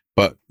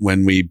 But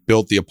when we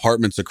built the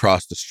apartments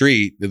across the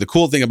street, the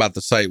cool thing about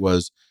the site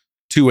was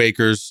 2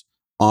 acres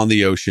on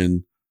the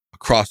ocean,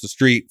 across the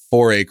street,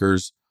 4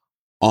 acres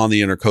on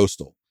the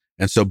intercoastal.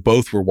 And so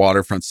both were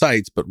waterfront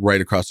sites, but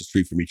right across the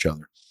street from each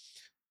other.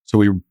 So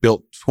we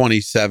built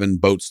 27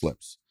 boat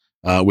slips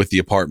with the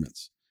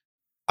apartments.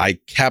 I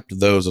kept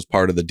those as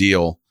part of the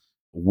deal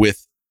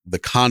with the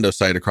condo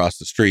site across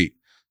the street.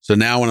 So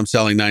now when I'm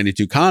selling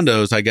 92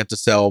 condos, I get to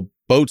sell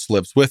boat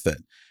slips with it.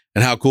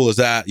 And how cool is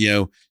that?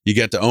 You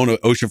get to own an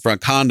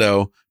oceanfront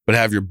condo, but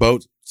have your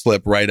boat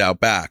slip right out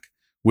back,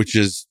 which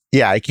is...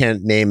 Yeah, I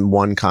can't name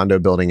one condo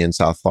building in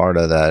South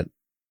Florida that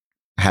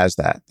has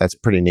that. That's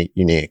pretty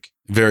unique.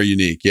 Very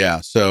unique.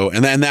 Yeah. So,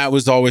 and then that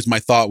was always my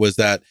thought was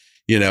that,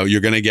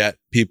 you're going to get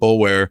people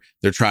where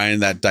they're trying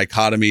that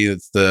dichotomy.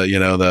 It's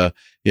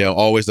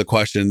always the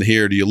question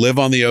here, do you live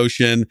on the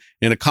ocean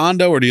in a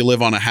condo or do you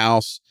live on a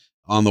house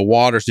on the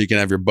water so you can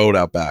have your boat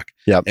out back?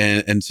 Yep.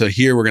 And so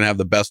here we're going to have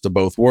the best of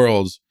both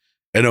worlds.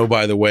 And oh,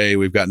 by the way,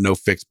 we've got no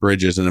fixed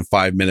bridges. And in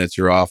 5 minutes,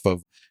 you're off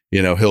of,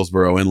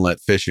 Hillsborough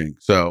Inlet fishing.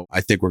 So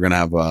I think we're going to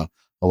have a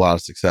lot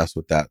of success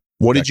with that.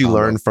 What did you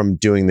learn from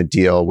doing the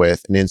deal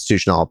with an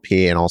institutional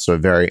LP and also a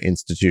very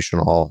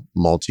institutional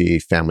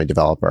multi-family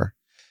developer?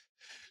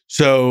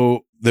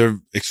 So they're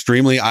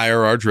extremely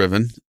IRR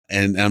driven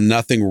and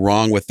nothing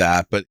wrong with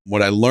that. But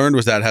what I learned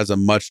was that it has a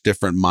much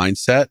different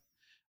mindset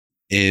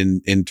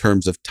in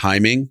terms of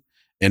timing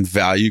and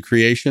value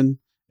creation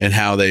and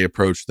how they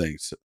approach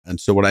things. And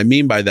so what I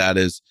mean by that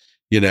is,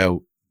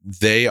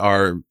 they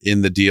are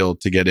in the deal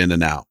to get in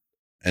and out.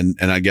 And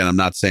again, I'm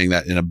not saying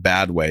that in a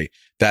bad way.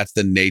 That's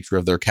the nature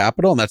of their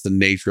capital and that's the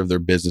nature of their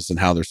business and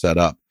how they're set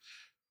up.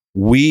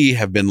 We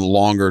have been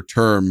longer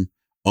term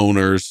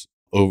owners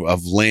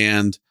of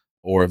land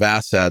or of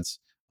assets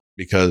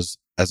because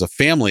as a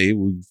family,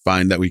 we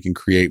find that we can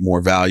create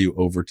more value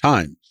over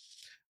time.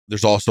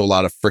 There's also a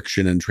lot of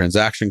friction and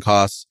transaction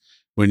costs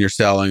when you're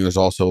selling. There's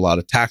also a lot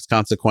of tax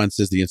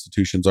consequences. The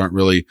institutions aren't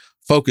really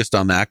focused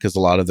on that because a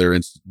lot of their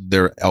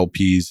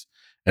LPs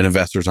and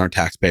investors aren't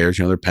taxpayers.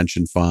 They're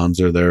pension funds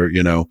or they're,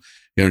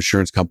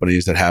 insurance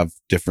companies that have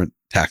different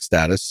tax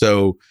status.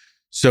 So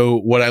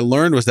what I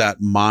learned was that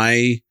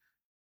my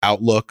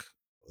outlook,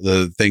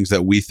 the things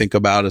that we think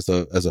about as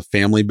a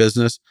family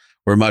business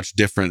were much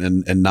different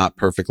and not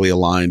perfectly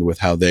aligned with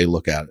how they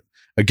look at it.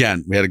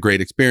 Again, we had a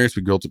great experience.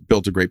 We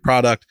built a great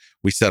product.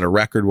 We set a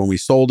record when we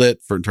sold it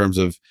in terms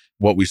of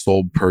what we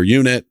sold per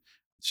unit.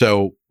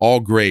 So all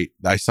great.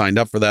 I signed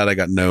up for that. I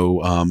got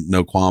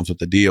no qualms with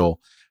the deal,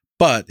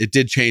 but it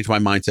did change my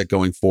mindset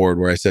going forward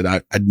where I said,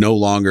 I'd no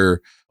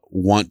longer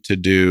want to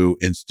do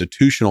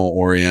institutional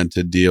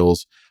oriented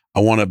deals. I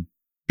want to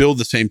build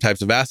the same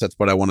types of assets,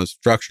 but I want to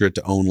structure it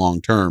to own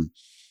long-term.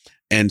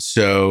 And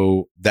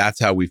so that's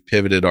how we've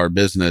pivoted our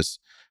business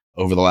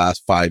over the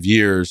last 5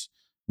 years.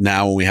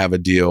 Now, when we have a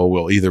deal,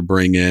 we'll either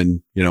bring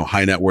in,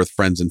 high net worth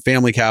friends and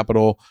family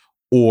capital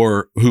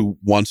or who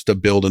wants to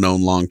build and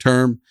own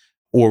long-term,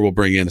 or we'll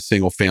bring in a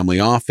single family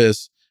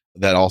office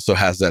that also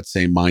has that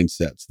same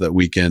mindset so that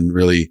we can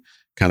really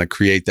kind of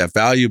create that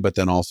value, but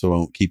then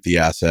also keep the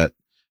asset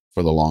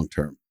for the long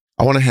term.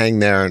 I want to hang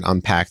there and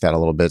unpack that a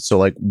little bit.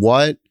 So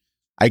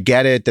I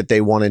get it that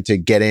they wanted to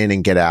get in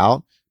and get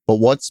out, but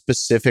what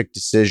specific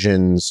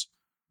decisions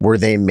were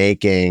they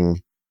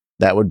making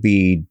that would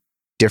be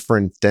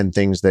different than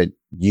things that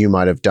you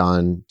might have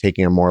done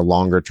taking a more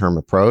longer term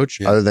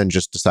approach other than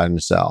just deciding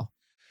to sell?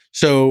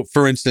 So,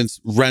 for instance,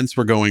 rents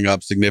were going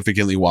up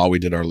significantly while we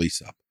did our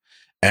lease up.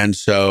 And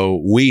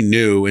so we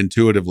knew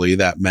intuitively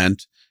that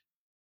meant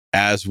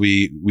as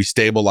we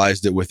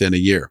stabilized it within a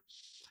year.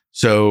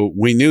 So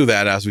we knew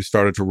that as we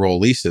started to roll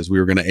leases, we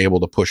were going to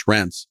able to push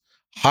rents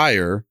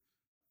higher,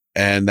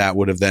 and that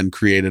would have then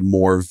created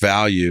more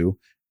value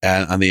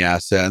on the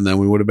asset. And then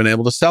we would have been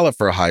able to sell it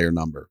for a higher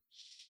number.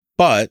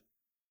 But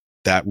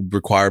that would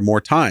require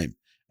more time.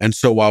 And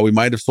so while we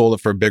might have sold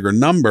it for a bigger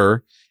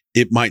number,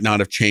 it might not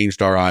have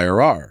changed our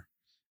IRR.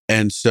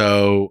 And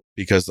so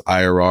because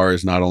IRR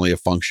is not only a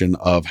function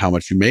of how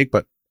much you make,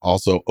 but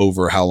also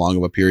over how long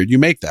of a period you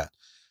make that.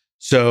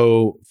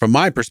 So from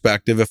my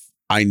perspective, if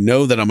I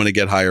know that I'm going to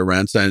get higher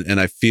rents and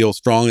I feel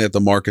strongly that the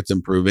market's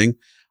improving,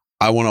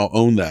 I want to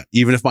own that,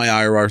 even if my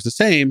IRR is the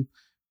same,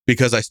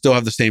 because I still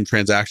have the same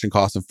transaction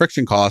costs and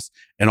friction costs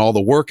and all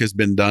the work has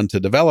been done to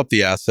develop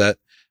the asset.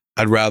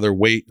 I'd rather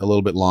wait a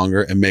little bit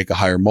longer and make a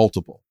higher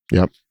multiple.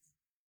 Yep.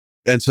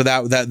 And so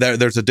that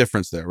there's a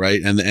difference there,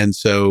 right? And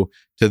so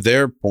to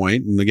their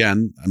point, and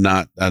again, I'm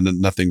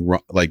nothing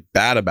wrong, like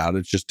bad about it.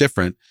 It's just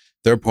different.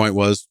 Their point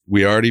was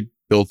we already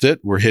built it.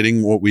 We're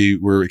hitting what we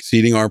were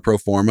exceeding our pro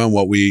forma and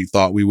what we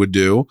thought we would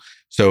do.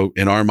 So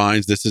in our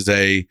minds, this is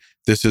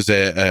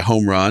a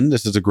home run.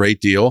 This is a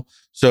great deal.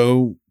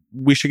 So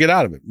we should get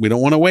out of it. We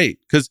don't want to wait,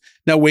 because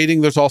now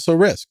waiting, there's also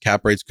risk.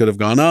 Cap rates could have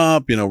gone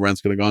up,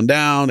 rents could have gone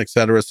down, et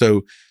cetera.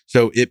 So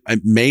it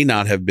may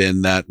not have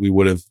been that we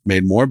would have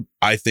made more.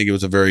 I think it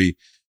was a very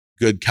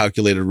good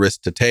calculated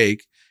risk to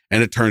take.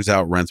 And it turns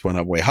out rents went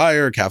up way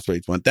higher. Cap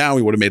rates went down.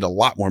 We would have made a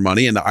lot more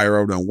money and the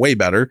IRR would have been way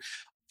better.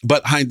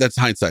 But that's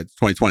hindsight,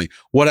 2020.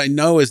 What I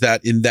know is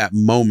that in that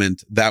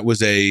moment, that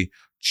was a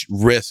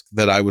risk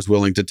that I was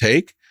willing to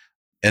take.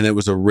 And it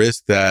was a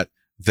risk that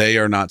they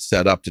are not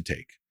set up to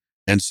take.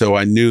 And so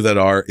I knew that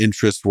our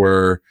interests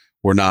were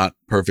not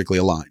perfectly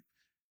aligned.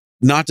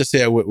 Not to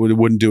say I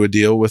wouldn't do a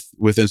deal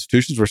with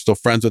institutions. We're still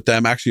friends with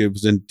them. Actually, I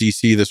was in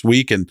DC this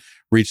week and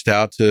reached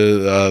out to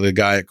the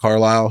guy at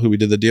Carlisle who we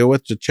did the deal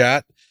with to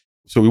chat.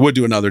 So we would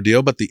do another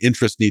deal, but the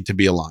interests need to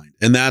be aligned.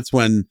 And that's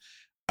when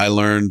I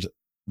learned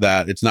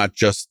that it's not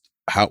just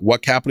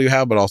what capital you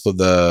have, but also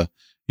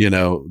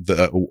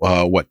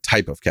what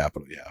type of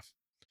capital you have.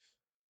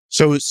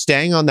 So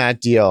staying on that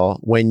deal,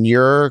 when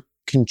you're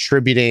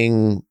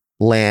contributing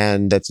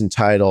land that's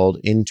entitled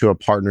into a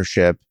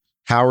partnership,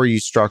 how are you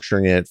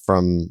structuring it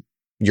from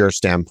your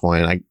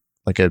standpoint?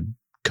 Like a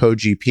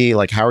co-GP,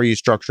 like how are you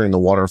structuring the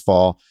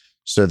waterfall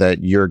so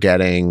that you're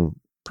getting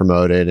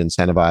promoted,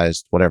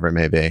 incentivized, whatever it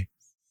may be?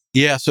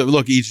 Yeah. So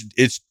look, each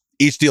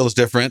deal is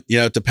different.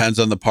 It depends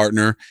on the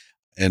partner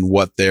and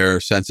what their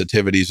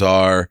sensitivities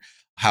are,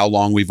 how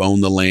long we've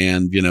owned the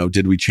land.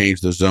 Did we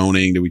change the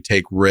zoning? Did we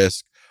take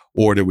risk?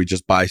 Or did we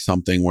just buy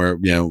something where,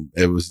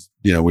 it was,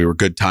 we were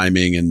good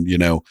timing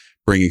and,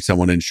 bringing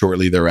someone in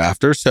shortly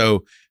thereafter.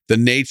 So the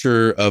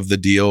nature of the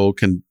deal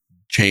can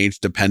change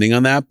depending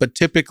on that. But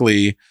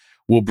typically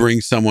we'll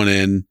bring someone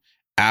in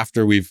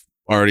after we've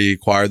already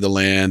acquired the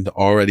land,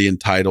 already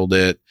entitled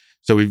it.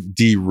 So we've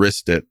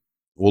de-risked it.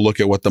 We'll look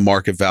at what the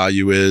market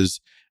value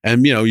is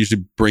and,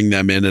 usually bring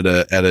them in at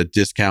a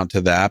discount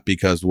to that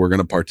because we're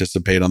going to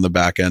participate on the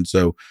back end.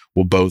 So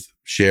we'll both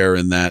share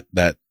in that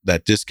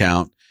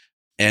discount.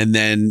 And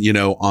then,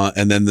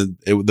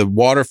 the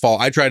waterfall,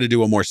 I try to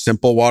do a more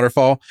simple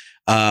waterfall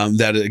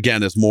that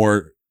again is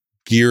more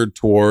geared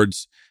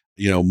towards,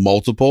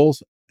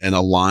 multiples and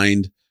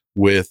aligned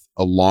with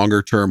a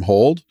longer term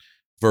hold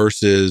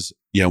versus,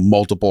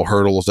 multiple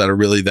hurdles that are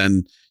really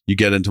then you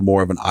get into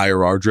more of an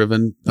IRR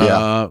driven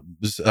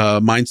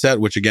mindset,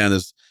 which again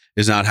is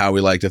not how we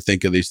like to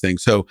think of these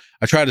things. So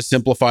I try to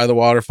simplify the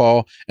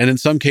waterfall. And in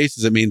some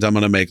cases, it means I'm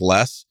going to make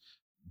less.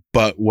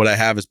 But what I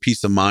have is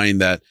peace of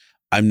mind that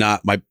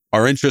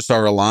our interests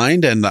are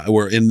aligned and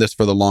we're in this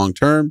for the long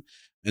term.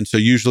 And so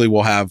usually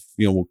we'll have,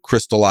 we'll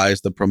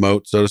crystallize the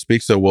promote, so to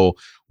speak. So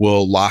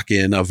we'll lock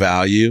in a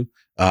value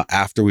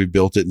after we've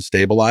built it and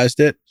stabilized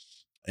it.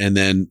 And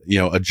then,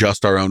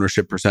 adjust our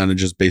ownership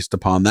percentages based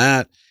upon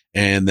that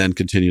and then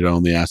continue to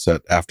own the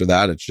asset. After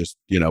that, it's just,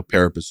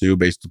 pari passu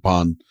based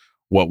upon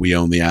what we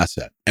own the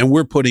asset. And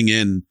we're putting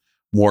in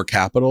more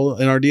capital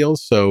in our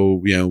deals.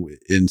 So,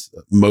 in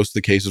most of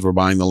the cases, we're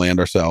buying the land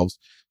ourselves.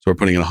 So we're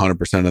putting in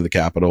 100% of the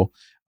capital.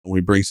 When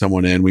we bring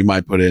someone in, we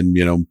might put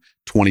in,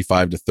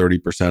 25 to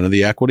 30% of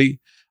the equity.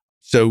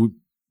 So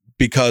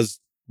because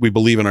we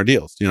believe in our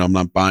deals, I'm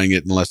not buying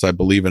it unless I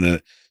believe in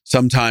it.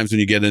 Sometimes when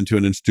you get into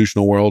an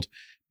institutional world,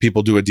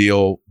 people do a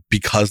deal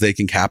because they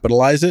can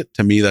capitalize it.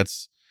 To me,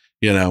 that's,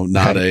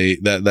 not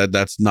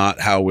that's not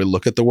how we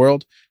look at the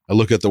world. I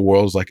look at the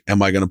world as like,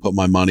 am I going to put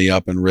my money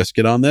up and risk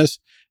it on this?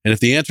 And if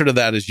the answer to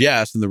that is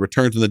yes, and the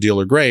returns on the deal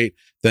are great,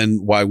 then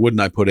why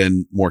wouldn't I put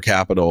in more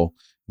capital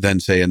than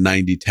say a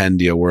 90-10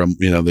 deal where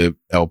the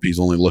LP's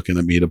only looking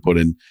at me to put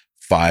in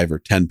 5 or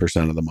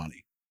 10% of the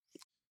money.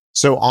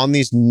 So on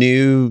these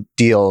new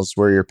deals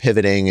where you're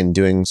pivoting and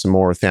doing some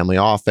more family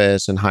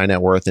office and high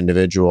net worth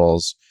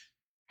individuals,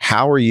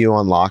 How are you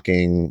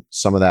unlocking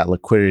some of that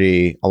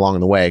liquidity along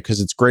the way? Because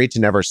it's great to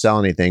never sell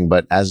anything,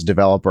 but as a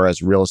developer,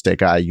 as a real estate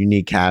guy, you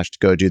need cash to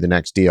go do the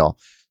next deal.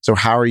 So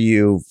how are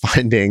you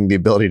finding the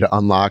ability to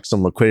unlock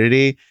some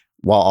liquidity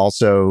while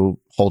also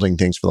holding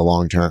things for the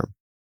long term?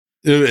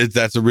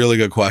 That's a really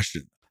good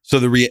question. So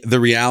the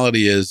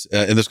reality is,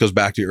 and this goes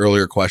back to your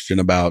earlier question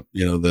about,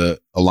 the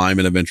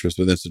alignment of interest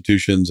with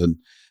institutions and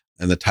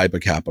the type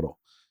of capital.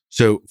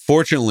 So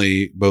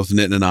fortunately, both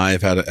Nitin and I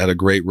have had a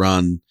great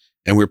run,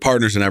 and we're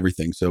partners in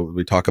everything. So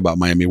we talk about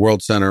Miami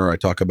World Center. I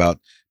talk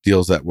about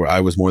deals where I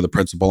was more the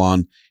principal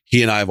on.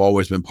 He and I have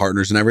always been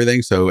partners in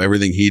everything. So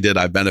everything he did,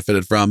 I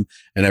benefited from,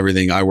 and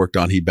everything I worked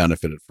on, he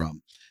benefited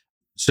from.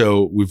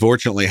 So we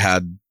fortunately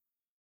had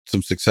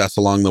some success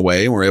along the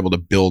way, and we're able to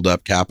build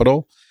up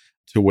capital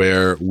to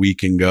where we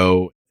can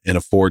go and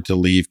afford to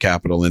leave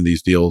capital in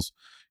these deals,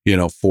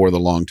 for the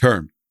long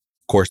term.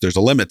 Of course, there's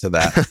a limit to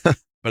that.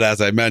 But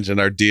as I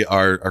mentioned,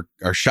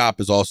 our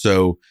shop is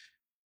also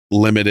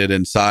limited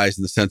in size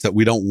in the sense that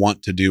we don't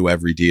want to do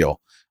every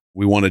deal.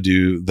 We want to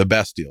do the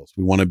best deals.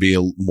 We want to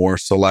be more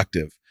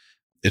selective.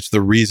 It's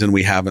the reason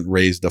we haven't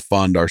raised a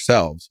fund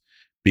ourselves,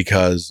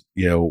 because,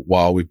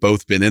 while we've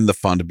both been in the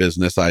fund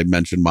business, I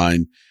mentioned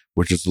mine,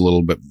 which is a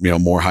little bit,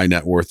 more high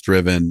net worth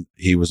driven.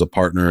 He was a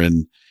partner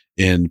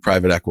in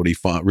private equity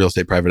fund, real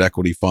estate private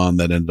equity fund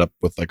that ended up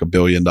with like $1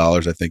 billion, I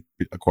think,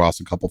 across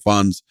a couple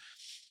funds.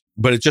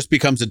 But it just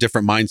becomes a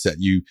different mindset.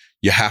 You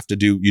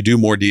do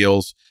more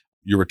deals.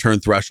 Your return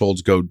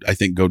thresholds go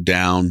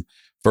down.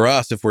 For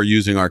us, if we're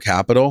using our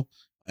capital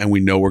and we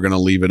know we're going to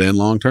leave it in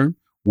long term,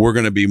 we're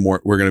going to be a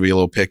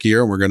little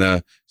pickier, and we're going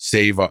to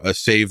save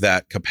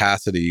that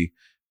capacity,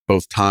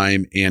 both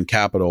time and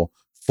capital,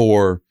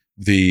 for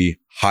the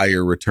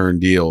higher return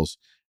deals.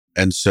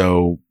 And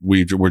so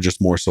we're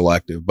just more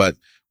selective. But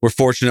we're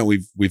fortunate.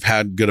 We've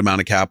had good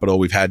amount of capital.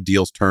 We've had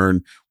deals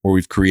turn where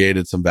we've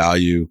created some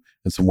value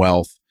and some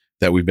wealth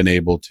that we've been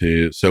able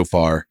to so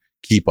far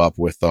keep up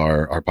with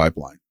our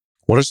pipeline.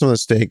 What are some of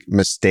the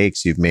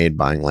mistakes you've made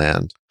buying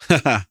land?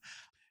 I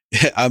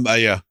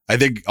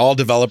think all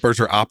developers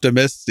are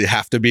optimists. You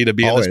have to be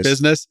Always. In this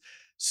business.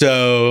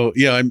 So,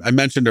 I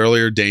mentioned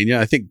earlier, Dania,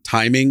 I think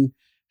timing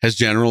has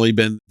generally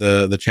been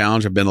the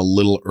challenge. I've been a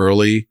little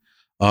early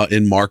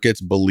in markets,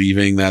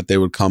 believing that they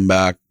would come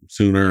back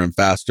sooner and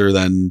faster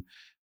than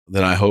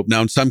I hoped.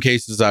 Now, in some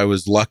cases, I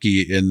was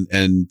lucky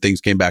and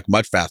things came back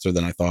much faster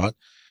than I thought.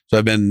 So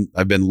I've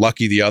been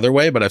lucky the other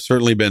way, but I've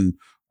certainly been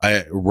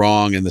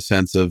wrong in the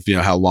sense of,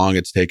 how long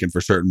it's taken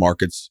for certain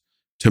markets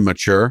to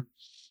mature.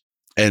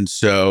 And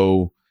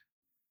so,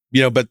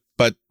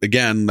 but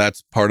again,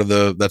 that's part of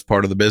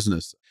the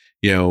business.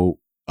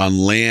 On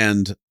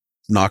land,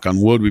 knock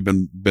on wood, we've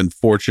been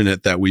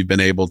fortunate that we've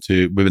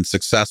been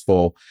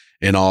successful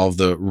in all of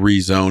the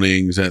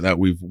rezonings that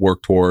we've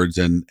worked towards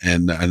and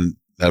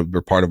that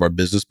were part of our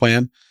business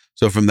plan.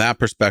 So from that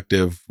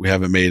perspective, we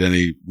haven't made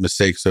any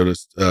mistakes, so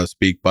to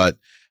speak, but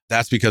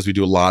that's because we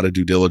do a lot of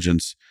due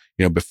diligence,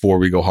 before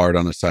we go hard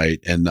on a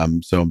site.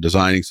 And so I'm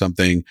designing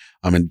something.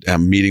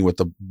 I'm meeting with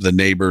the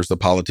neighbors, the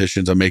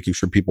politicians. I'm making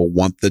sure people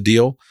want the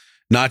deal.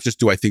 Not just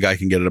do I think I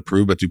can get it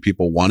approved, but do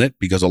people want it?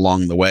 Because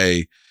along the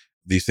way,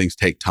 these things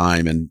take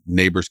time, and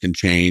neighbors can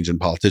change and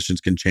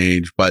politicians can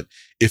change. But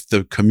if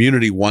the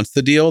community wants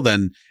the deal,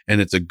 and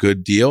it's a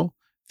good deal,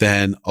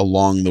 then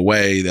along the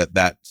way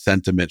that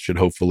sentiment should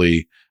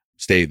hopefully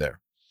stay there.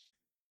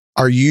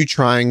 Are you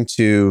trying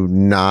to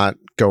not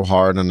go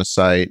hard on a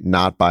site,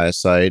 not buy a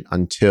site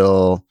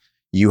until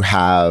you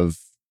have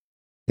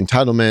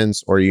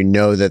entitlements, or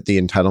that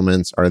the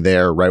entitlements are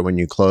there right when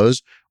you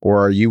close?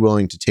 Or are you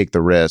willing to take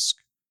the risk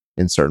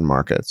in certain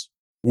markets?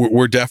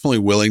 We're definitely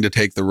willing to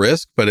take the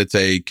risk, but it's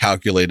a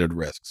calculated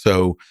risk.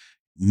 So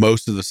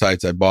most of the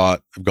sites I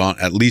bought have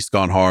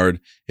gone hard.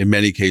 In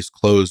many cases,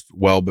 closed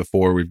well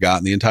before we've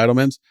gotten the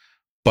entitlements.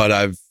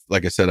 But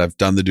like I said, I've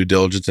done the due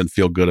diligence and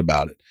feel good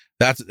about it.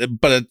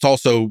 But it's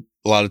also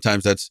a lot of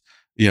times that's,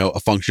 a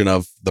function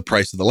of the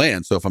price of the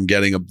land. So if I'm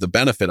getting the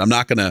benefit, I'm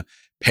not going to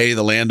pay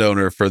the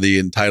landowner for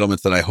the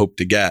entitlements that I hope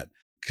to get,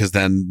 because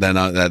then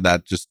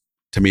that just,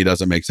 to me,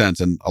 doesn't make sense.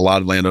 And a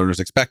lot of landowners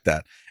expect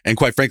that. And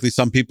quite frankly,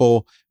 some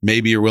people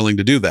maybe are willing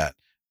to do that.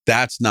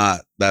 That's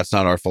not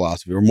our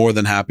philosophy. We're more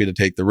than happy to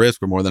take the risk.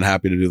 We're more than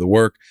happy to do the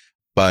work,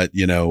 but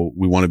we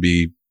want to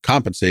be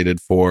compensated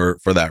for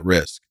that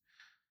risk.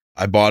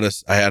 I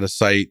had a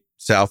site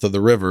south of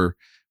the river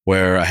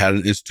where I had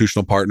an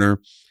institutional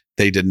partner.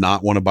 They did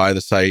not want to buy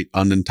the site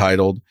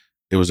unentitled.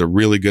 It was a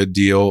really good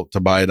deal to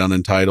buy it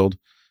unentitled.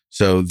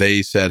 So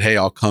they said, "Hey,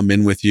 I'll come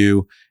in with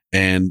you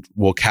and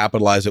we'll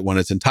capitalize it when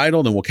it's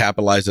entitled, and we'll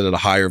capitalize it at a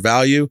higher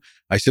value."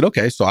 I said,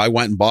 "Okay." So I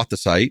went and bought the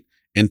site,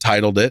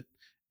 entitled it,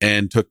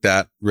 and took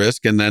that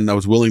risk. And then I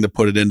was willing to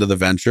put it into the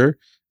venture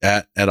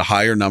at a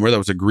higher number that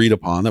was agreed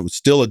upon. That was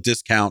still a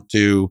discount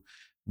to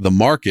the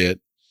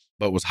market,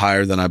 but was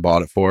higher than I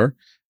bought it for.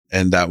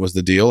 And that was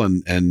the deal.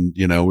 And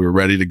we were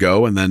ready to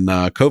go. And then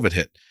COVID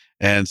hit.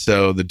 And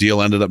so the deal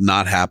ended up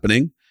not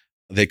happening.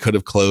 They could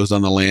have closed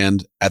on the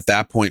land at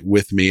that point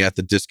with me at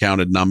the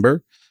discounted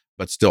number,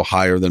 but still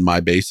higher than my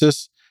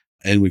basis.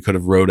 and we could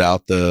have rode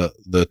out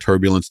the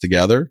turbulence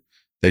together.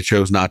 They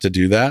chose not to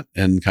do that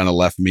and kind of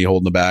left me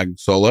holding the bag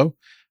solo.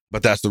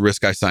 But that's the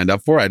risk I signed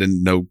up for. I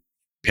didn't know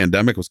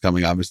pandemic was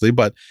coming, obviously,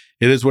 but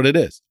it is what it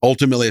is.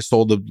 Ultimately, I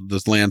sold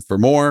this land for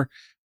more,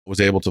 was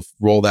able to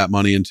roll that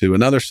money into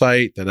another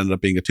site that ended up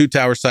being a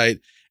 2-tower site,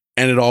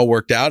 and it all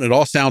worked out. It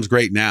all sounds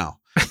great now,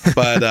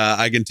 but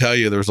I can tell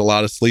you there was a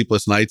lot of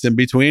sleepless nights in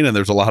between, and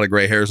there's a lot of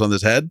gray hairs on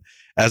this head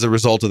as a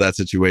result of that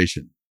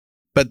situation.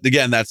 But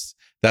again, that's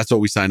what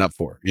we sign up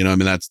for. You know, I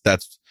mean,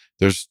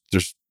 there's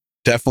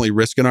definitely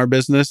risk in our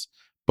business,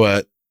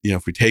 but you know,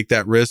 if we take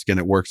that risk and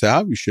it works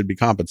out, we should be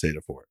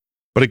compensated for it.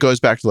 But it goes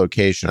back to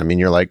location. I mean,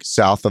 you're like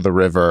south of the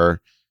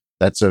river.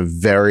 That's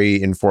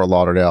in Fort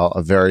Lauderdale,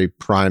 a very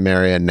prime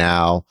area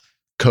now.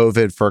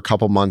 COVID for a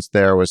couple months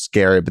there was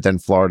scary, but then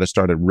Florida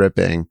started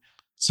ripping.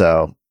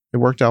 So it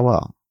worked out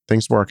well.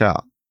 Things work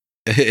out.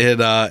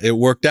 It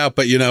worked out,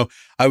 but you know,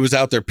 I was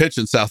out there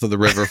pitching south of the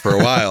river for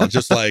a while.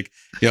 Just like,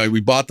 you know,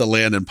 we bought the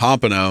land in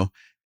Pompano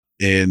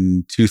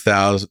in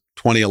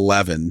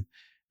 2011.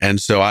 And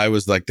so I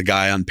was like the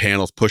guy on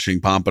panels pushing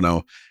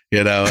Pompano,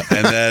 you know,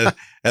 and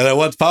then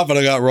once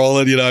Pompano got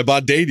rolling, you know, I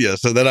bought Dania.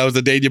 So then I was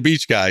the Dania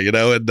Beach guy, you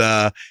know, and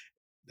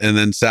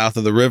then south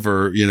of the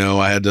river, you know,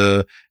 I had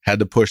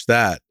to push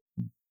that.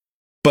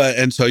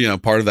 And so, you know,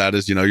 part of that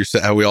is, you know,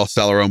 how we all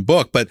sell our own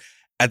book, but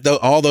at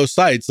all those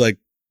sites, like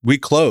we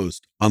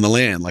closed on the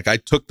land. Like I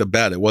took the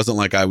bet. It wasn't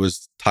like I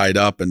was tied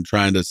up and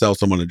trying to sell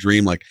someone a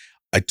dream. Like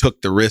I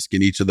took the risk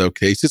in each of those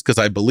cases because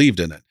I believed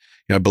in it.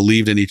 You know, I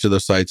believed in each of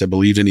those sites. I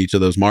believed in each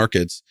of those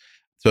markets.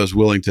 So I was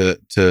willing to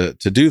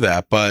do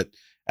that. But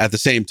at the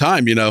same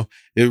time, you know,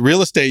 in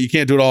real estate, you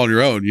can't do it all on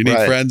your own. You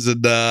need friends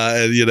and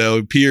you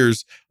know,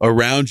 peers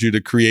around you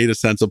to create a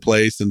sense of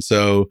place. And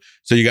so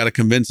you got to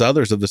convince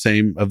others of the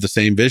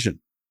same vision.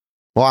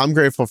 Well, I'm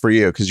grateful for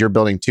you because you're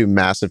building 2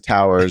 massive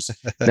towers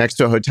next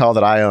to a hotel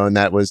that I own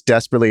that was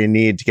desperately in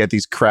need to get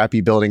these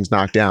crappy buildings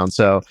knocked down.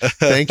 So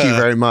thank you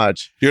very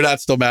much. You're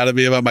not still mad at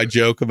me about my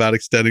joke about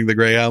extending the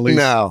Greyhound lease?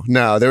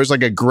 No. There was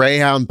like a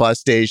Greyhound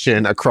bus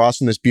station across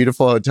from this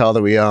beautiful hotel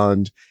that we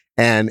owned,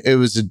 and it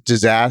was a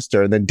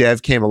disaster. And then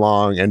Dev came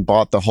along and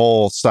bought the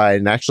whole site.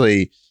 And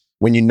actually,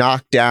 when you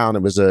knocked down,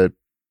 it was a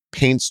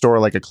paint store,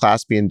 like a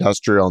Class B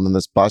industrial, and then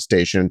this bus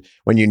station.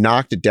 When you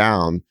knocked it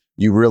down,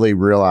 you really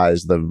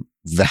realized the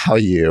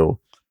value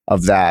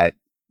of that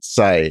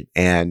site,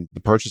 and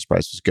the purchase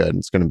price was good. And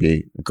it's going to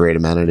be a great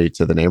amenity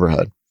to the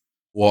neighborhood.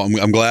 Well,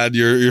 I'm glad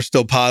you're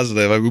still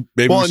positive.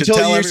 Maybe we should until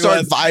tell you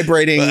everyone. Start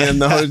vibrating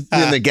and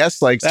the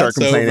guests like start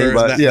complaining. Over.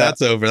 But yeah,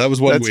 that's over. That was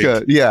one that's week.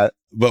 Good. Yeah.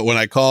 But when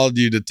I called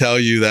you to tell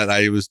you that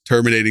I was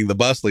terminating the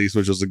bus lease,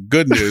 which was a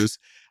good news,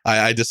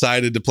 I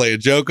decided to play a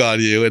joke on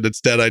you, and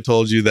instead I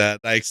told you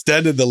that I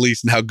extended the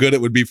lease and how good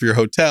it would be for your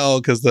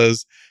hotel because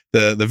the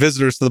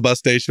visitors to the bus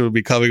station would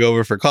be coming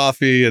over for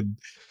coffee, and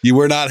you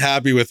were not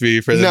happy with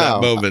me for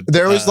that moment.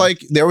 There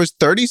was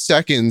 30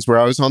 seconds where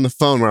I was on the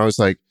phone where I was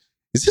like,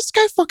 is this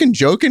guy fucking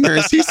joking or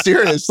is he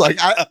serious? Like,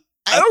 I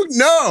don't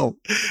know.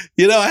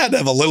 You know, I had to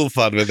have a little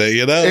fun with it,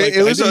 you know? Like,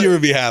 I knew you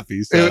would be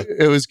happy. So.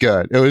 It was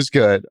good. It was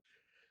good.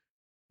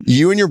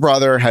 You and your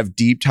brother have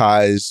deep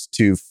ties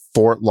to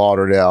Fort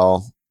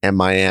Lauderdale and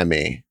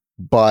Miami.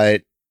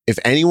 But if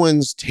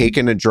anyone's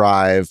taken a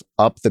drive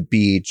up the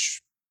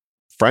beach,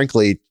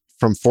 frankly,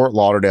 from Fort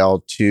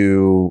Lauderdale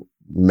to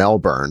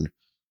Melbourne,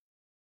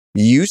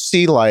 you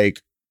see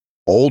like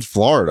old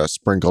Florida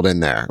sprinkled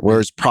in there, where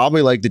it's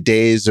probably like the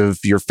days of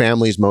your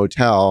family's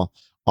motel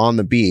on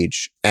the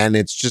beach. And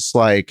it's just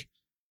like,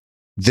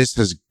 this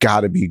has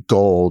got to be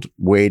gold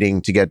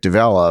waiting to get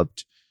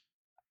developed.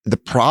 The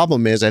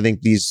problem is, I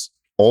think these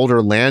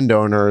older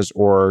landowners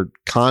or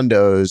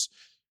condos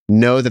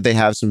know that they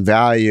have some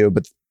value,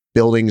 but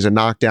buildings are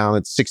knocked down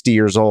at 60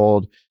 years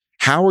old.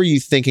 How are you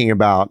thinking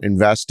about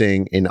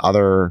investing in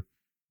other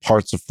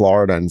parts of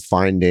Florida and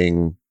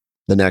finding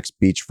the next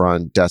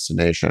beachfront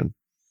destination?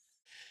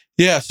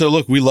 Yeah. So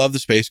look, we love the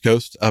Space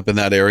Coast up in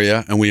that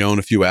area, and we own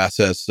a few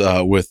assets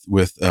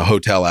with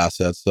hotel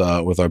assets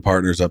with our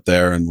partners up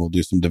there, and we'll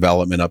do some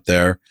development up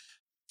there.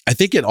 I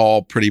think it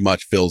all pretty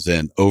much fills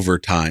in over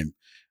time.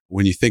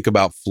 When you think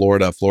about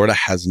Florida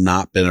has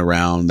not been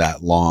around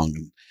that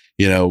long.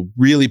 You know,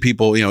 really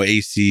people, you know,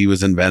 AC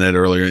was invented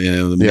earlier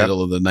in the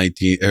middle of the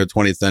 19th or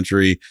 20th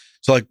century.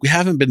 So like we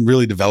haven't been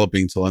really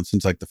developing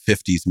since like the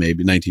 50s,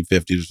 maybe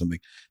 1950s or something.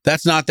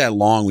 That's not that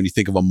long when you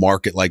think of a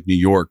market like New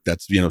York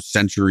that's, you know,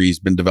 centuries,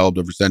 been developed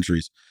over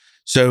centuries.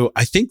 So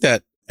I think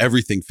that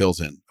everything fills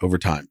in over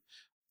time.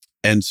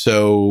 And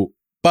so,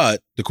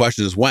 but the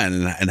question is when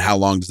and how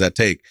long does that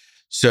take?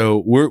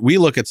 So we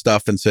look at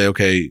stuff and say,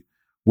 okay,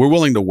 we're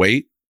willing to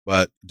wait,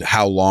 but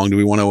how long do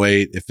we want to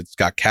wait? If it's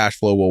got cash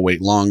flow, we'll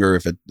wait longer.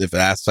 If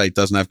an site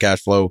doesn't have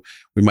cash flow,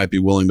 we might be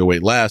willing to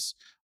wait less.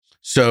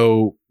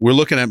 So we're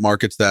looking at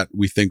markets that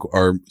we think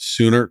are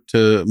sooner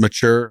to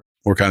mature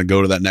or kind of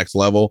go to that next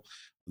level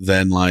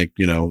than like,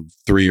 you know,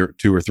 2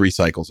 or 3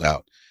 cycles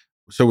out.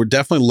 So we're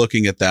definitely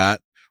looking at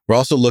that. We're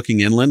also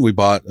looking inland. We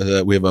have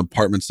an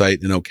apartment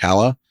site in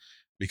Ocala.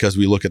 because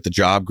we look at the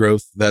job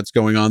growth that's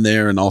going on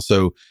there. And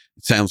also,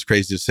 it sounds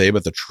crazy to say,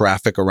 but the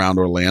traffic around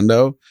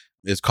Orlando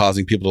is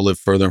causing people to live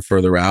further and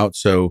further out.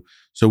 So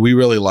we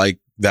really like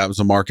that was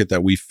a market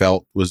that we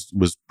felt was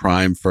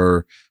prime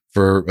for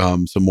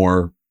some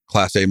more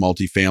Class A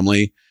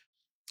multifamily.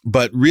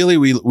 But really,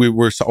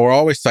 we're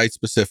always site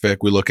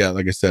specific. We look at,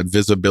 like I said,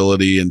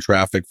 visibility and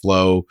traffic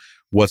flow.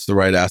 What's the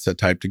right asset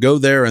type to go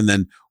there? And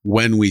then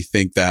when we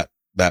think that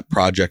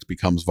project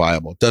becomes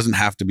viable. It doesn't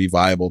have to be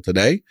viable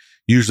today.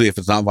 Usually, if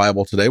it's not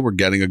viable today, we're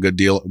getting a good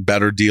deal,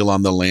 better deal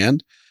on the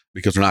land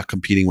because we're not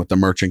competing with the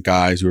merchant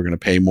guys who are going to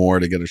pay more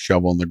to get a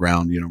shovel in the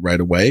ground, right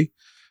away.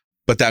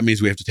 But that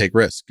means we have to take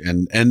risk.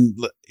 And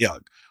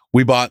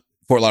we bought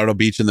Fort Lauderdale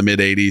Beach in the mid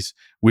 '80s.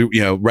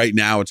 Right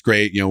now it's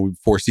great.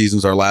 Four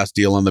Seasons, our last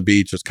deal on the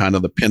beach, was kind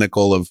of the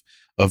pinnacle of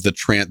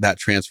that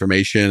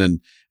transformation.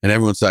 And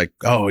everyone's like,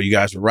 "Oh, you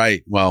guys were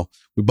right." Well,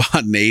 we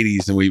bought in the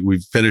 '80s and we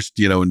finished,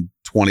 in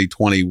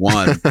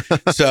 2021.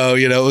 So,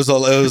 it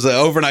was an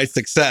overnight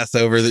success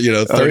over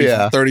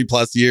the 30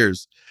 plus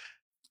years.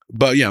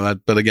 But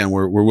but again,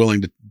 we're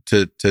willing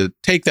to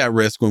take that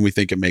risk when we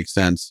think it makes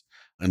sense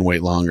and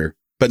wait longer.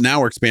 But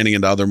now we're expanding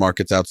into other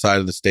markets outside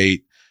of the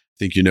state. I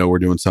think we're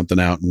doing something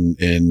out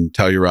in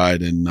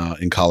Telluride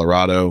in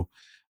Colorado.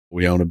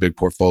 We own a big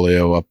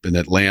portfolio up in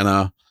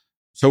Atlanta.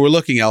 So we're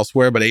looking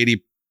elsewhere, but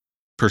 80%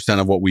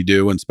 of what we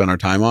do and spend our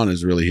time on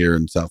is really here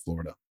in South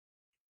Florida.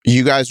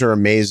 You guys are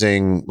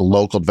amazing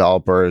local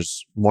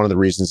developers. One of the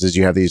reasons is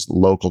you have these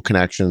local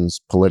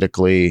connections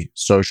politically,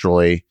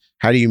 socially.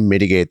 How do you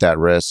mitigate that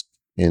risk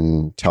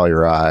in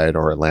Telluride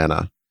or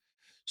Atlanta?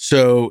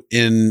 So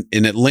in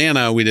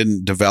Atlanta, we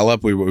didn't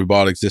develop. We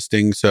bought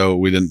existing, so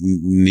we didn't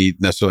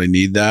necessarily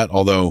need that.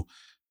 Although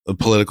the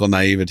political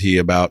naivety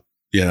about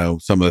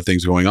some of the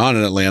things going on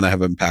in Atlanta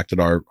have impacted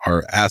our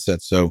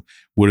assets. So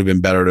would have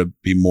been better to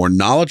be more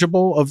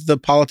knowledgeable of the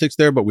politics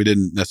there, but we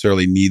didn't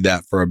necessarily need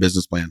that for our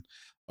business plan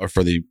or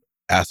for the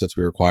assets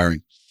we were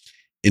acquiring.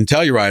 In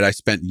Telluride, I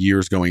spent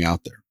years going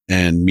out there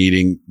and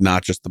meeting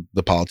not just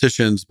the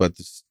politicians, but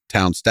the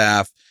town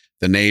staff,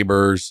 the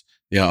neighbors,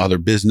 other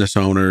business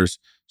owners.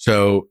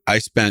 So I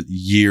spent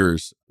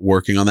years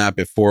working on that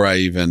before I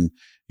even,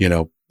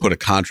 put a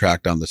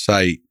contract on the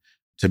site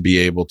to be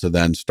able to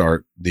then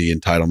start the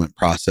entitlement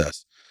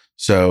process.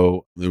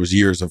 So there was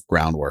years of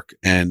groundwork.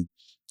 And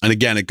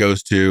again, it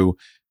goes to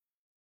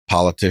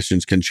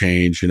politicians can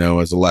change,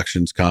 as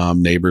elections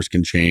come, neighbors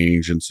can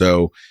change. And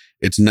so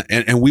it's not,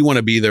 and we want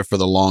to be there for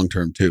the long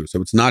term too.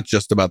 So it's not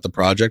just about the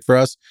project for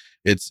us.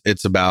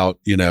 It's about,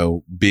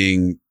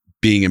 being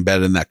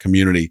embedded in that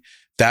community.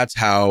 That's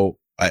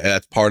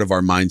that's part of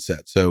our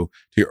mindset. So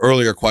to your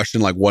earlier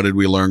question, like what did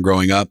we learn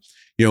growing up?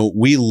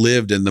 We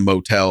lived in the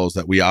motels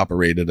that we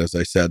operated, as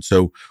I said.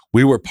 So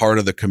we were part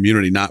of the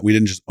community. We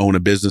didn't just own a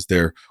business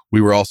there.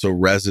 We were also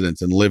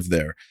residents and lived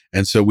there.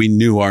 And so we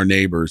knew our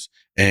neighbors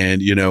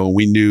and,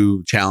 we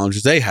knew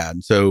challenges they had.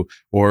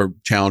 Or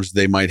challenges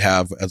they might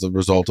have as a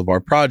result of our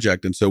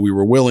project. And so we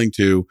were willing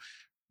to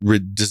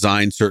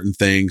redesign certain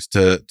things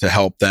to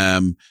help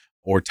them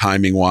or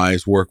timing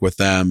wise work with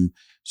them.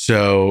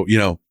 So,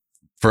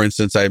 for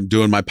instance, I'm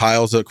doing my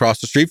piles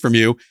across the street from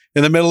you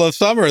in the middle of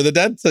summer.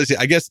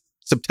 I guess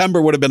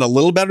September would have been a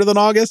little better than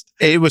August.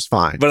 It was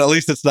fine. But at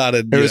least it's not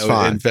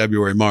in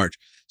February, March.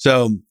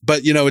 So,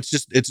 but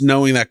it's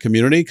knowing that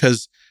community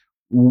because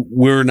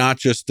we're not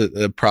just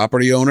a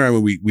property owner. I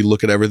mean, we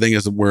look at everything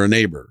as we're a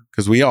neighbor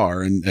because we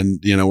are. And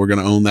we're going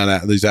to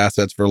own these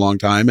assets for a long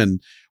time.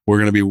 And we're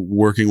going to be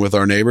working with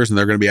our neighbors and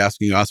they're going to be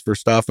asking us for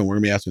stuff and we're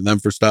going to be asking them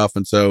for stuff.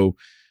 And so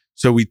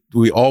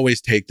we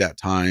always take that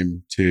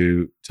time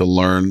to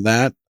learn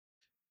that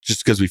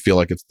just because we feel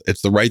like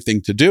it's the right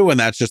thing to do. And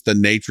that's just the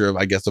nature of,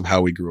 I guess, of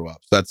how we grew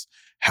up. So that's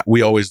how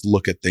we always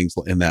look at things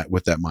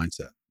with that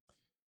mindset.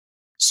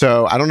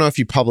 So I don't know if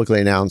you publicly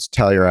announced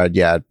Telluride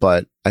yet,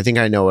 but I think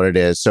I know what it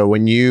is. So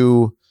when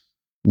you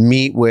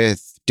meet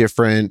with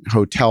different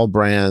hotel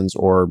brands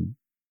or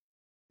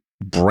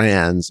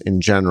brands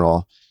in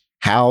general,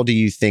 how do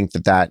you think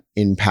that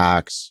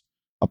impacts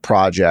a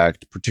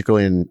project,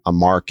 particularly in a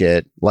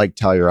market like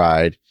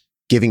Telluride,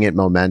 giving it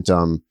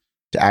momentum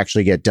to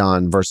actually get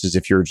done versus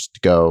if you're just to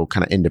go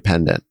kind of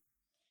independent?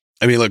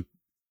 I mean, look,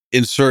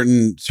 in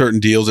certain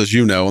deals, as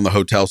you know, on the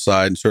hotel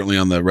side and certainly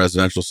on the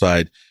residential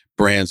side,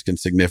 brands can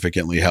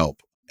significantly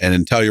help. And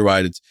in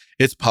Telluride,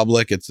 it's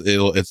public. It's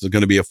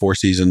going to be a Four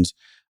Seasons.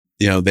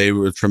 They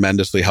were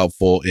tremendously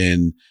helpful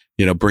in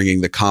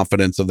bringing the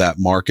confidence of that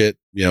market.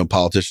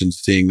 Politicians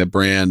seeing the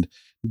brand,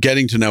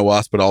 getting to know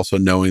us, but also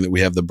knowing that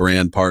we have the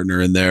brand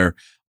partner in there.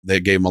 They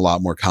gave them a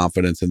lot more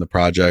confidence in the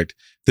project.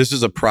 This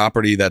is a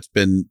property that's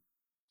been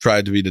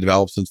tried to be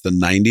developed since the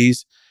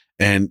 90s.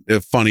 And a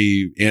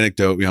funny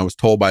anecdote, I was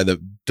told by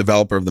the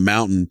developer of the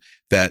mountain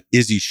that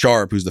Izzy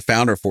Sharp, who's the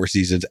founder of Four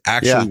Seasons,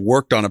 actually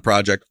worked on a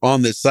project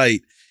on this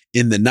site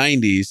in the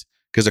 90s.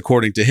 Because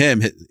according to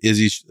him,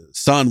 Izzy's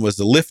son was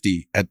the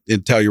lifty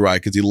in Telluride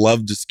because he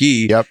loved to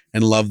ski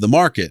and loved the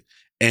market.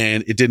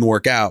 And it didn't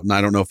work out. And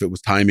I don't know if it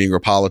was timing or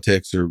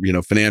politics or,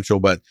 financial,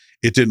 but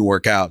it didn't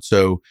work out.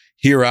 So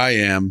here I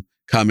am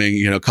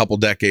coming, a couple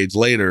decades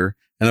later.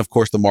 And of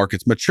course, the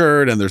market's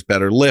matured and there's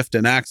better lift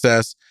and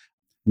access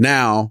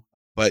now,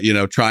 but,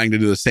 trying to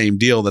do the same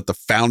deal that the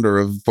founder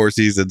of Four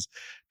Seasons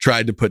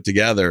tried to put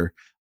together.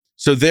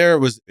 So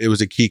it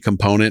was a key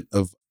component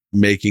of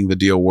making the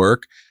deal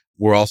work.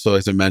 We're also,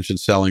 as I mentioned,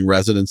 selling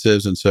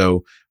residences. And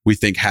so we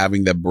think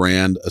having that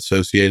brand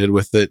associated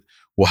with it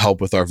will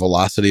help with our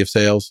velocity of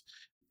sales.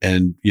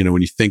 And,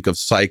 when you think of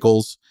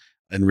cycles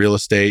in real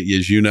estate,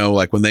 as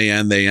like when they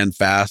end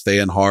fast, they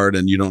end hard,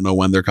 and you don't know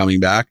when they're coming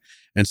back.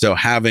 And so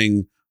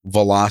having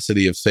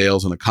velocity of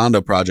sales in a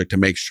condo project to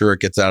make sure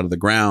it gets out of the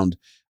ground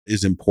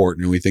is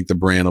important. And we think the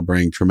brand will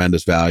bring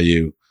tremendous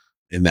value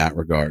in that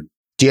regard.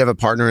 Do you have a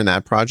partner in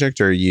that project,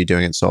 or are you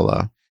doing it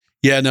solo?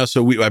 Yeah, no.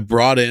 So I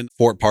brought in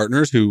Fort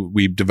Partners, who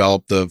we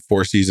developed the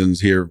Four Seasons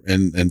here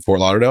in Fort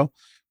Lauderdale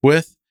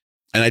with.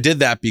 And I did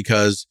that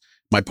because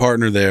my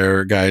partner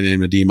there, a guy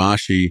named Nadim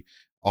Ashi,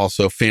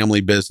 also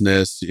family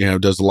business,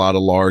 does a lot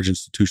of large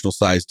institutional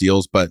size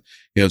deals, but,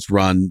 it's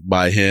run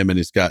by him,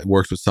 and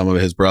works with some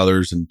of his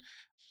brothers. And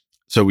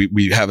so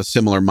we have a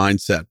similar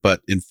mindset.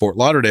 But in Fort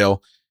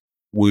Lauderdale,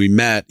 when we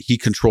met, he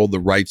controlled the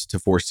rights to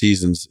Four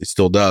Seasons. It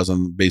still does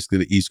on basically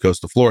the East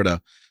Coast of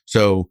Florida.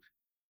 So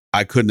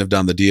I couldn't have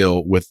done the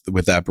deal with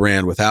that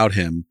brand without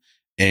him.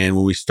 And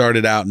when we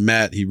started out and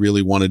met, he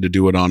really wanted to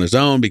do it on his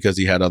own because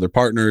he had other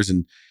partners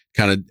and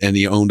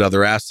he owned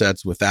other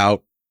assets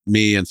without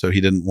me. And so he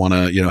didn't want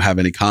to, have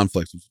any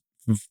conflicts.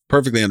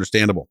 Perfectly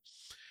understandable.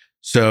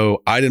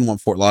 So I didn't want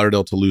Fort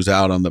Lauderdale to lose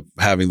out on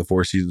having the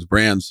Four Seasons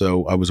brand.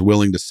 So I was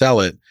willing to sell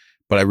it,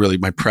 but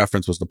my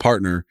preference was the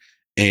partner.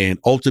 And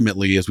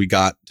ultimately, as we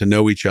got to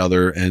know each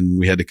other and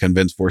we had to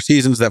convince Four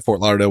Seasons that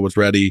Fort Lauderdale was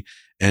ready,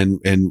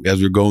 and as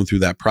we were going through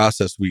that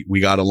process,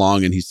 we got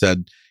along, and he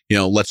said,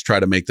 let's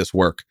try to make this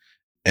work.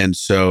 And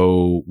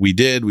so we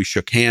did. We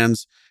shook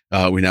hands.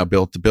 We now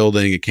built the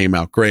building. It came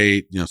out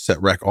great. Set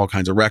all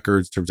kinds of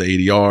records in terms of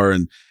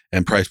ADR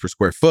and price per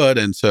square foot.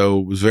 And so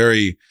it was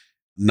very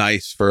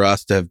nice for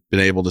us to have been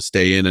able to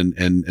stay in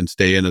and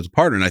stay in as a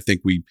partner. And I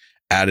think we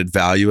added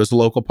value as a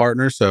local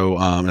partner. So,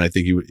 and I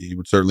think he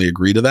would certainly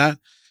agree to that.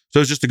 So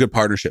it's just a good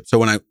partnership. So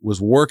when I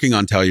was working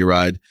on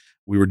Telluride,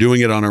 we were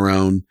doing it on our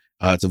own.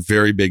 It's a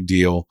very big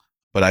deal,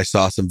 but I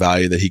saw some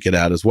value that he could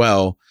add as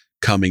well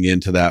coming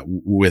into that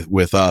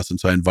with us. And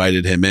so I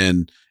invited him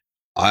in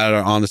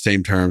on the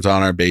same terms,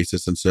 on our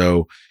basis. And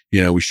so,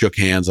 we shook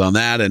hands on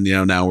that, and,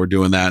 now we're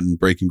doing that and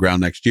breaking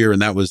ground next year.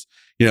 And that was,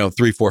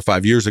 3, 4,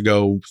 5 years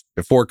ago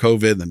before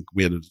COVID. Then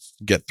we had to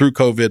get through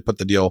COVID, put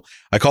the deal,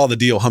 I call the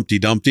deal Humpty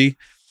Dumpty,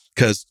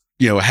 because,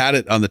 I had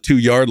it on the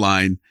 2-yard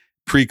line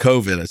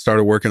pre-COVID. I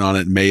started working on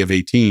it in May of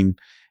 18,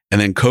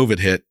 and then COVID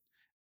hit.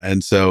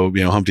 And so,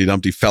 Humpty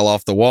Dumpty fell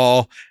off the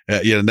wall.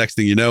 Next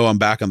thing you know, I'm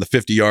back on the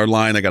 50-yard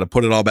line. I got to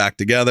put it all back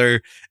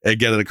together and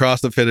get it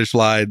across the finish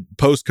line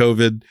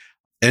post-COVID.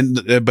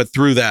 But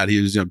through that,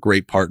 he was a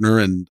great partner,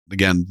 and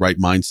again, right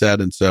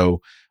mindset. And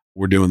so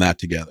we're doing that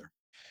together.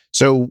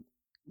 So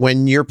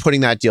when you're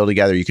putting that deal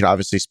together, you could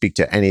obviously speak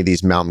to any of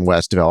these Mountain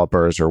West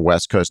developers or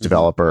West Coast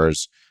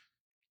developers.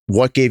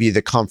 What gave you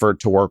the comfort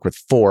to work with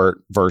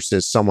Fort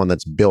versus someone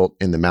that's built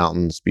in the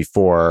mountains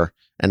before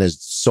and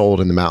has sold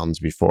in the mountains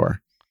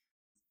before?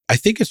 I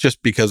think it's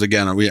just because,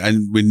 again,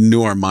 we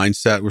knew our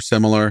mindset were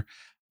similar.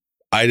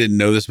 I didn't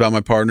know this about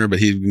my partner, but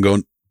he's been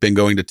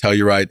going to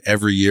Telluride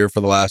every year for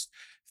the last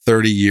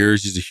 30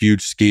 years. He's a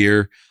huge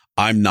skier.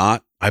 I'm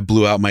not. I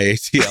blew out my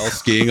ACL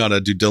skiing on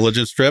a due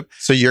diligence trip.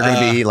 So you're going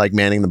to be like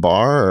manning the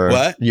bar, or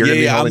what? You're going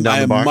to be holding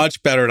down the bar? I'm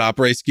much better at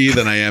après ski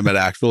than I am at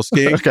actual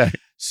skiing. Okay.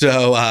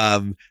 So,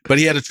 but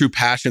he had a true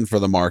passion for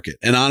the market.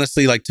 And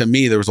honestly, to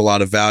me, there was a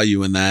lot of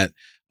value in that,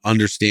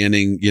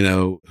 understanding,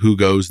 who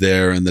goes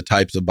there and the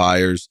types of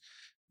buyers.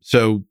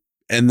 So,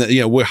 and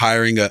we're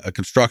hiring a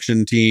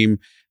construction team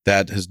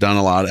that has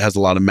a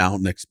lot of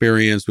mountain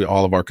experience.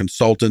 All of our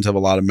consultants have a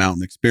lot of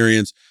mountain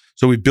experience.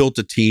 So we built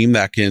a team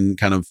that can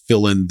kind of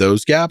fill in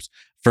those gaps.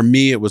 For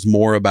me, it was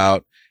more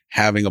about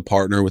having a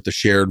partner with the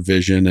shared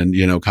vision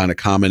and, kind of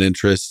common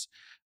interests.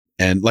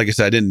 And like I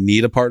said, I didn't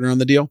need a partner on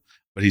the deal,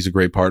 but he's a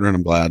great partner, and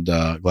I'm glad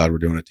we're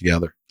doing it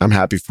together. I'm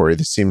happy for you.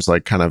 This seems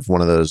like kind of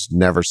one of those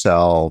never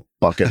sell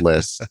bucket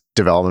list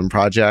development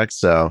projects.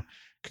 So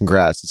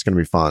congrats. It's going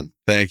to be fun.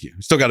 Thank you.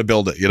 Still got to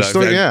build it,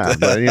 Yeah,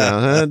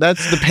 but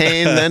that's the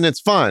pain. Then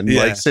it's fun,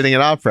 like sitting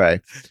at Opry.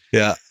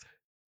 Yeah.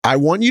 I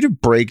want you to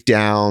break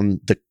down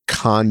the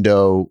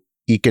condo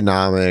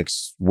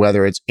economics,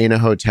 whether it's in a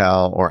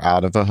hotel or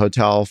out of a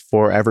hotel,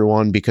 for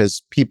everyone,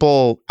 because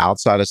people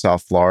outside of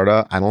South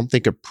Florida, I don't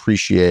think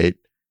appreciate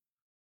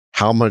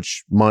how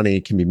much money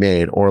can be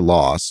made or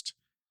lost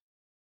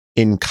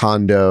in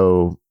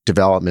condo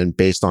development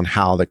based on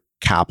how the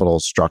capital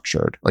is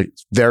structured. Like,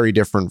 it's very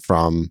different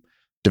from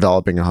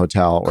developing a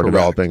hotel or Correct.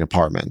 developing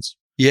apartments.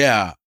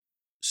 Yeah.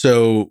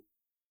 So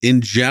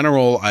in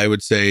general, I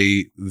would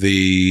say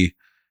the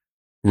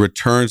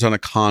returns on a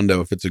condo,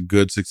 if it's a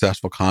good,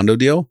 successful condo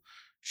deal,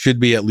 should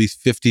be at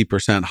least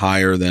 50%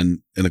 higher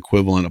than an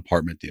equivalent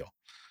apartment deal.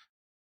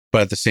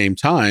 But at the same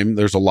time,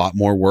 there's a lot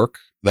more work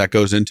that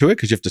goes into it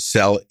because you have to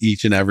sell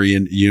each and every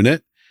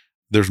unit.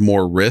 there's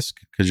more risk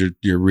because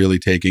you're really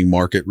taking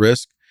market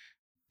risk.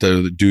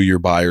 Do your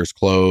buyers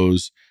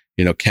close?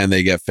 Can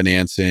they get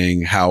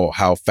financing?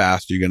 How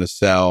fast are you going to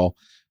sell?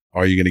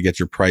 Are you going to get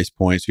your price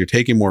point? So you're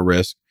taking more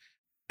risk.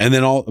 And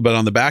then but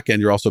on the back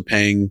end, you're also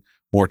paying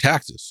more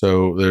taxes.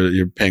 So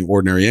you're paying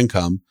ordinary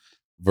income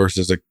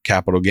versus a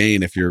capital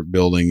gain if you're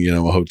building,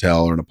 a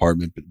hotel or an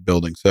apartment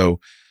building. So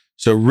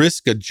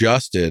risk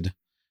adjusted,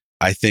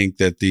 I think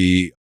that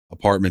the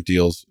apartment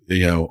deals,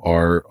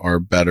 are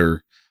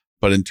better.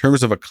 But in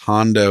terms of a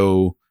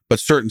condo, but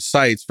certain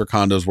sites for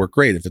condos work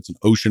great. If it's an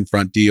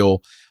oceanfront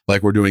deal,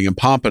 like we're doing in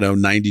Pompano,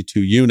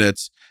 92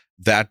 units,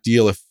 that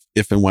deal,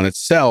 if and when it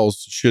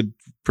sells, should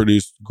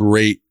produce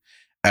great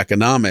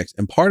economics.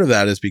 And part of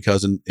that is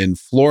because in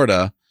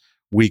Florida,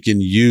 we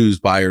can use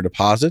buyer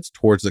deposits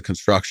towards the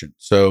construction.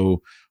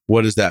 So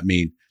what does that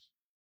mean?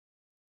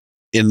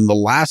 In the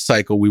last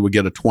cycle, we would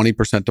get a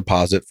 20%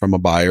 deposit from a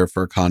buyer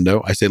for a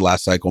condo. I say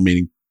last cycle,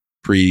 meaning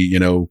pre,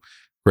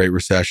 Great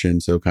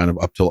Recession. So kind of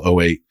up till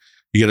 2008,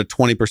 you get a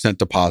 20%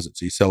 deposit.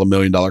 So you sell $1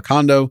 million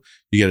condo,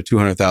 you get a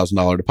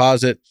 $200,000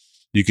 deposit.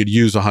 You could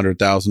use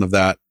 $100,000 of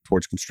that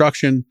towards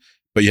construction,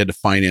 but you had to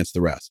finance the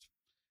rest.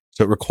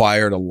 So it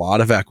required a lot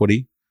of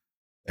equity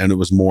and it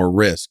was more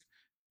risk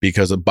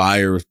because a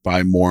buyer was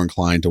probably more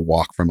inclined to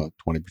walk from a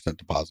 20%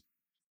 deposit.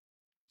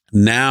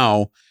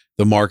 Now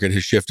the market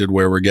has shifted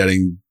where we're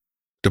getting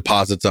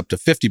deposits up to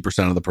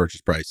 50% of the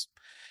purchase price.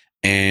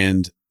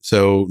 And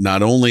so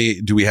not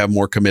only do we have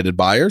more committed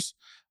buyers,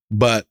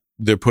 but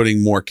they're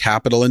putting more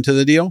capital into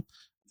the deal.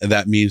 And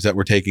that means that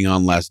we're taking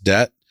on less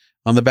debt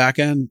on the back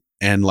end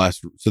and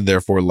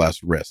therefore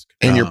less risk.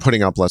 And you're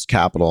putting up less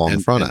capital on the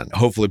front end.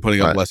 Hopefully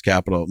putting up less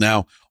capital.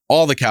 Now,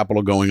 all the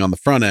capital going on the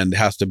front end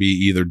has to be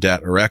either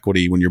debt or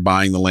equity when you're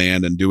buying the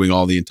land and doing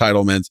all the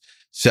entitlements,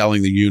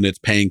 selling the units,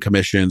 paying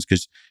commissions,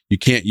 because you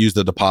can't use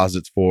the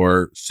deposits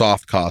for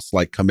soft costs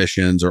like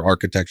commissions or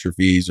architecture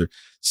fees or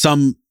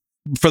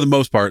for the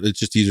most part, it's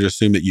just easier to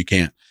assume that you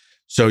can't.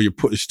 So you're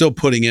still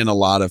putting in a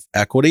lot of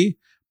equity,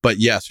 but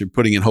yes, you're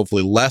putting in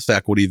hopefully less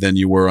equity than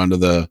you were under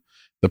the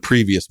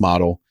previous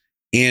model.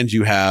 And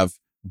you have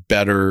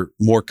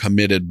more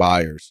committed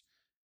buyers.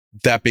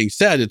 That being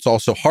said, it's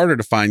also harder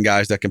to find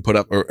guys that can put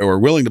up or are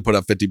willing to put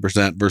up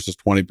 50% versus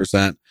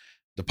 20%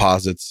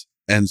 deposits.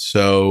 And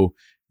so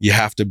you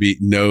have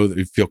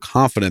to feel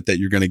confident that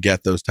you're going to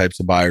get those types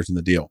of buyers in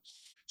the deal.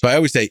 So I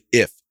always say,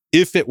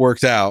 if it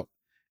works out,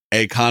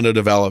 a condo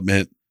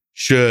development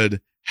should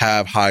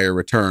have higher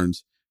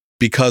returns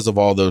because of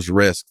all those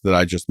risks that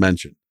I just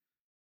mentioned.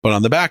 But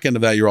on the back end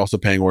of that, you're also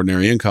paying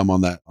ordinary income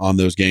on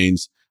those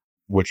gains,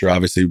 which are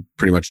obviously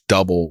pretty much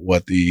double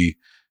what the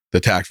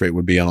tax rate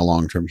would be on a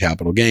long-term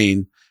capital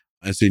gain.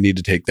 And so you need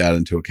to take that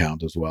into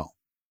account as well.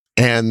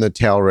 And the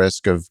tail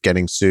risk of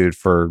getting sued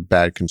for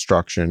bad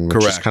construction,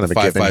 which is kind of a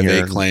given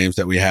here. 558 claims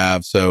that we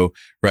have. So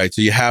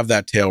you have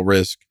that tail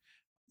risk.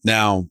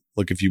 Now,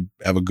 look, if you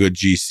have a good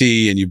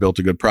GC and you built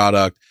a good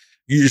product,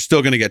 you're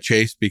still going to get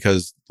chased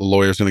because the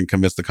lawyer's going to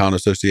convince the condo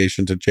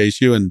association to chase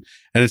you. And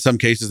in some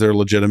cases, they're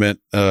legitimate.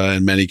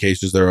 In many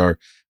cases, there are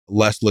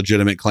less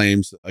legitimate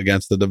claims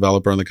against the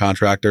developer and the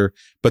contractor,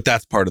 but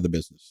that's part of the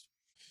business.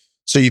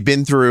 So you've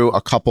been through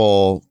a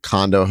couple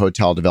condo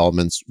hotel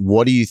developments.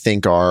 What do you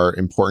think are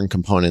important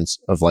components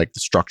of like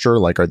the structure?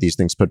 Like, are these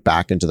things put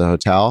back into the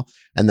hotel?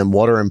 And then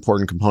what are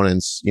important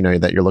components,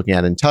 that you're looking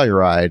at in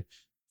Telluride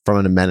from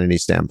an amenity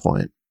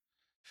standpoint?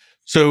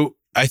 So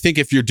I think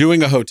if you're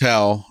doing a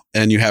hotel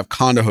and you have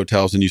condo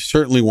hotels, and you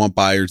certainly want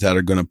buyers that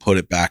are going to put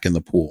it back in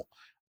the pool.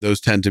 Those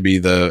tend to be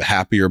the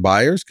happier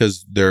buyers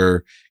because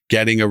they're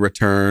getting a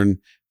return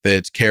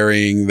that's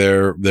carrying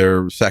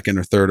their second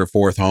or third or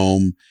fourth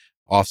home,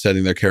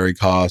 offsetting their carry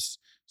costs.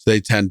 So they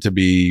tend to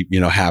be,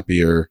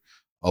 happier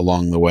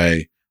along the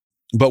way.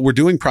 But we're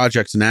doing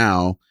projects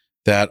now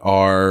that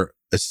are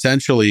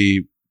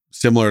essentially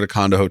similar to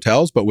condo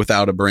hotels, but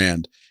without a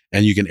brand.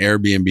 And you can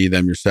Airbnb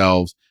them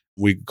yourselves.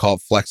 We call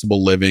it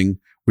flexible living.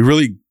 We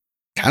really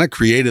kind of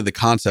created the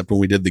concept when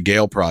we did the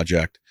Gale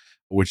project,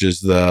 which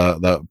is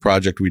the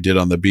project we did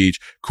on the beach.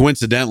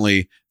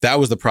 Coincidentally, that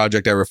was the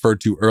project I referred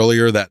to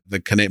earlier that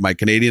my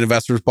Canadian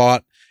investors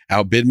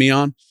outbid me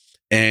on.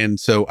 And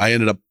so I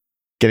ended up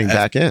getting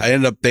back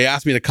in. They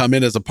asked me to come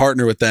in as a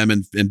partner with them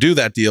and do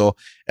that deal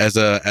as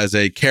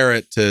a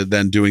carrot to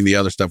then doing the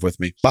other stuff with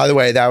me. By the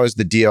way, that was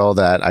the deal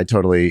that I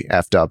totally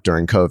effed up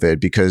during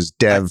COVID because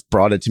Dev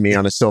brought it to me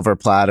on a silver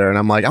platter. And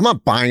I'm like, I'm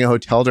not buying a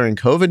hotel during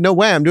COVID. No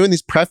way. I'm doing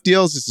these pref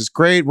deals. This is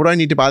great. What do I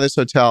need to buy this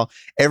hotel?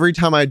 Every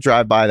time I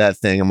drive by that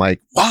thing, I'm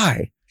like,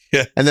 why?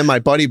 Yeah. And then my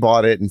buddy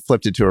bought it and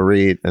flipped it to a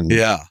REIT. And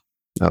that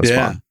was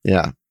fun.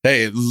 Yeah.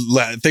 Hey,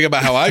 think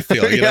about how I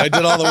feel. I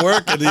did all the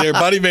work and your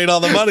buddy made all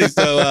the money.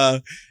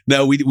 So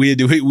no,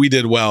 we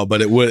did well,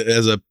 but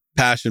as a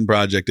passion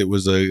project, it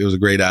was a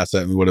great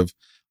asset, and we would have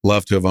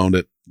loved to have owned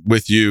it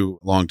with you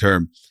long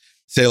term.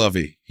 C'est la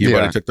vie. Your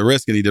buddy took the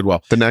risk and he did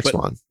well. The next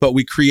one. But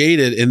we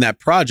created in that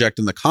project,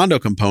 in the condo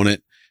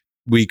component,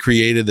 we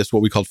created this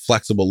what we called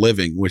flexible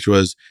living, which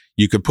was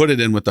you could put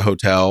it in with the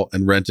hotel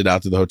and rent it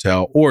out to the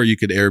hotel, or you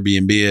could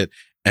Airbnb it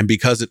And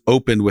because it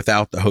opened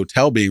without the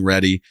hotel being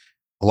ready,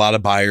 a lot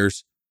of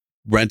buyers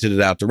rented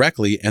it out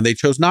directly, and they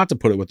chose not to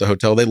put it with the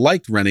hotel. They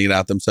liked renting it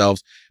out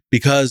themselves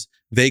because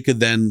they could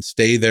then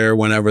stay there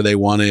whenever they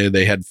wanted.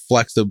 They had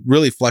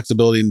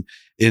flexibility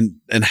in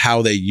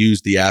how they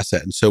used the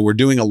asset. And so we're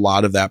doing a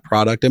lot of that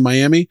product in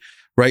Miami.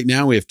 Right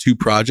now, we have 2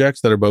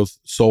 projects that are both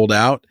sold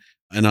out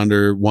and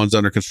one's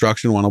under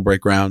construction. One will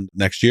break ground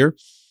next year.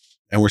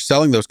 And we're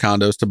selling those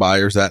condos to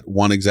buyers that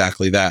want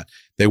exactly that.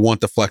 They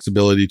want the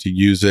flexibility to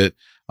use it.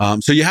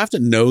 So you have to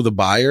know the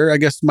buyer, I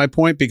guess is my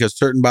point, because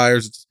certain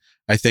buyers,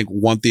 I think,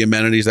 want the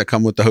amenities that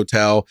come with the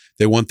hotel.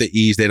 They want the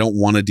ease. They don't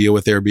want to deal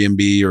with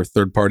Airbnb or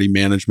third-party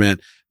management.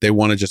 They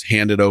want to just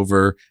hand it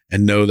over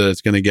and know that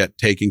it's going to get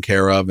taken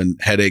care of and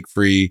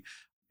headache-free.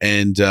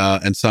 And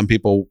some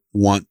people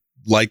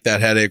like that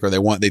headache, or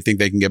they think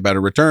they can get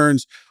better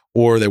returns,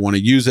 or they want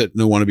to use it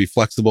and they want to be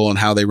flexible in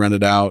how they rent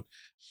it out.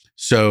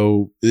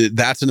 So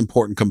that's an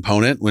important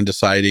component when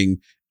deciding,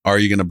 are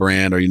you going to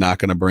brand? Are you not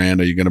going to brand?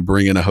 Are you going to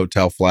bring in a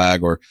hotel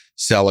flag or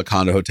sell a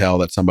condo hotel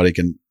that somebody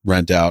can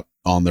rent out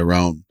on their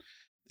own?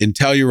 In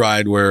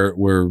Telluride,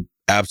 we're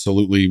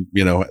absolutely,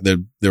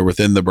 they're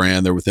within the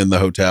brand, they're within the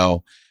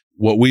hotel.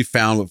 What we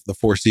found with the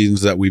 4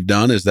 seasons that we've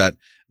done is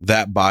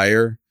that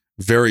buyer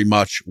very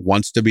much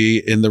wants to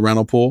be in the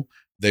rental pool.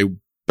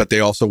 But they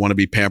also want to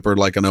be pampered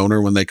like an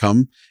owner when they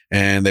come,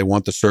 and they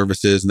want the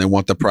services and they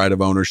want the pride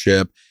of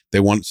ownership. They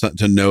want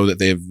to know that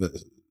they have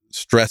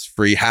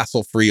stress-free,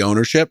 hassle-free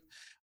ownership,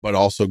 but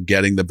also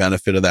getting the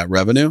benefit of that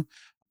revenue.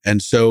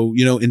 And so,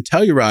 in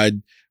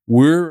Telluride,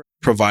 we're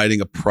providing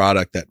a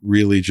product that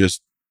really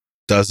just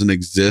doesn't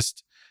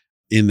exist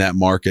in that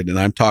market. And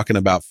I'm talking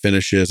about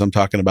finishes. I'm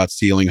talking about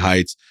ceiling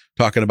heights,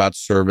 talking about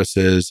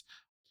services.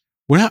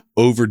 We're not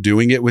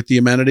overdoing it with the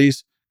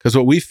amenities, because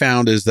what we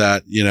found is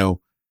that,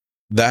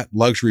 that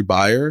luxury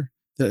buyer,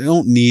 you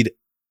don't need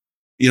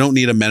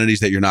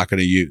amenities that you're not going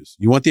to use.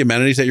 You want the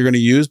amenities that you're going to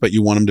use, but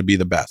you want them to be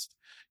the best.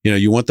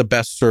 You want the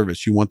best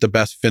service, you want the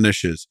best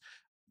finishes.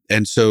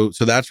 And so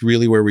that's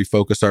really where we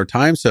focus our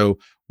time. So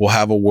we'll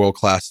have a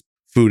world-class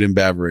food and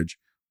beverage.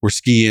 We're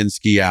ski in,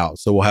 ski out.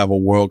 So we'll have a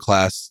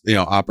world-class,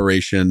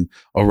 operation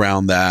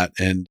around that,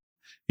 and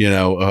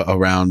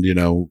around,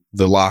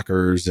 the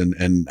lockers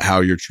and how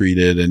you're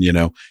treated,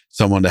 and,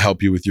 someone to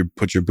help you with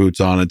put your boots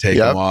on and take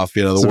them off.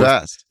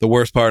 The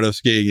worst part of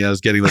skiing,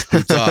 is getting those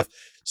boots off.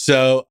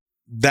 So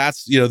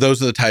that's,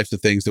 those are the types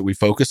of things that we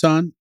focus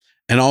on.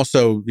 And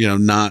also, we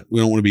don't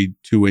want to be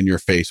too in your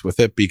face with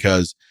it,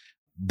 because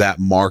that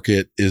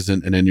market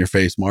isn't an in your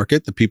face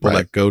market. The people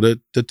that go to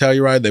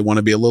Telluride, they want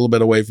to be a little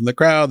bit away from the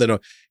crowd. They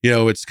don't,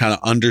 it's kind of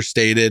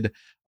understated.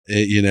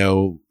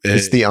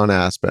 It's the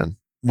un-Aspen.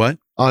 What?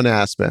 On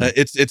Aspen.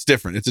 It's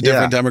different. It's a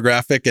different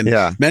demographic.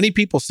 And many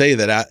people say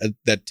that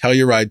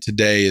Telluride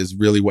today is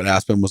really what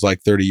Aspen was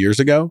like 30 years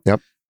ago. Yep.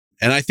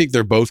 And I think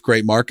they're both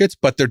great markets,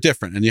 but they're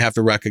different, and you have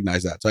to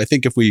recognize that. So I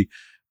think if we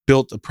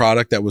built a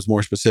product that was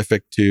more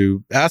specific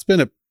to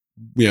Aspen, it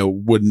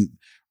wouldn't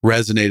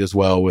resonate as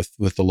well with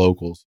the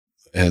locals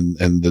and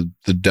the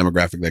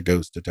demographic that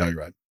goes to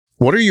Telluride.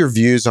 What are your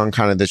views on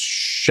kind of the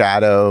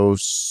shadow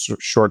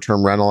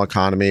short-term rental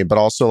economy, but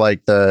also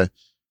like the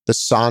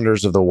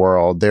Sonders of the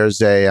world?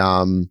 There's I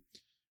don't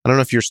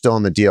know if you're still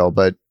in the deal,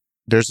 but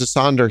there's a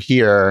Sonder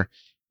here,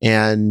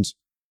 and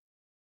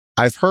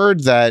I've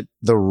heard that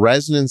the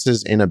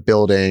residences in a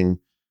building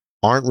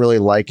aren't really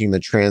liking the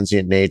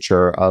transient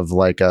nature of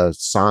like a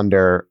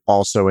Sonder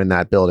also in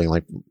that building.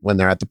 Like when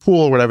they're at the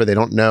pool or whatever, they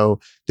don't know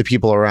the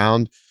people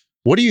around.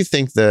 What do you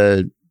think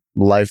the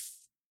life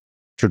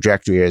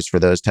trajectory is for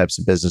those types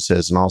of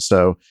businesses, and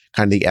also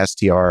kind of the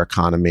STR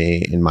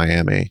economy in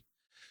Miami?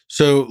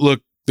 So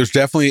look, there's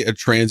definitely a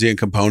transient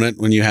component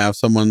when you have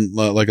someone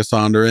like a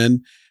Sonder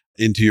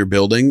into your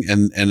building,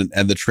 and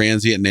the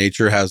transient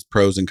nature has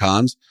pros and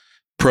cons.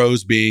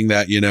 Pros being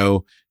that,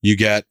 you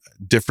get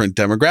different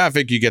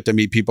demographic, you get to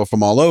meet people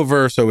from all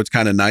over. So it's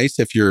kind of nice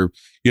if you're,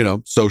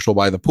 social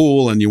by the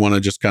pool and you want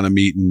to just kind of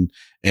meet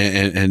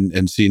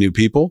and see new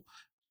people.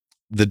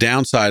 The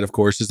downside, of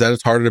course, is that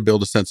it's harder to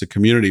build a sense of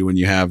community when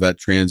you have that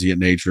transient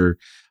nature.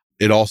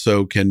 It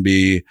also can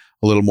be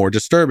a little more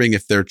disturbing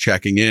if they're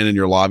checking in and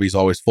your lobby's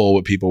always full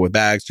with people with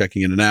bags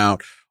checking in and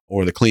out,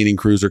 or the cleaning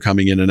crews are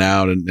coming in and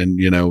out, and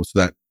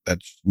so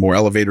that's more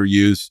elevator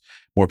use,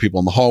 more people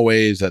in the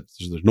hallways,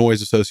 there's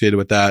noise associated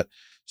with that.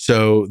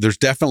 So there's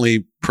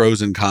definitely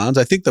pros and cons.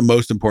 I think the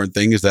most important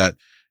thing is that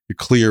you're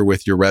clear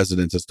with your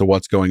residents as to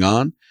what's going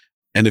on.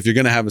 And if you're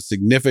going to have a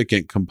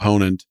significant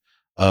component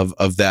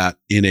of that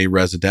in a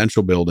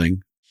residential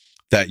building,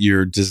 that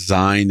you're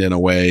designed in a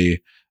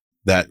way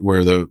that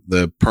where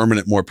the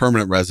more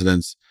permanent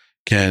residents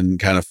can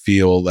kind of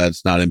feel that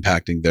it's not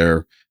impacting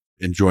their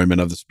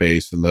enjoyment of the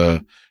space and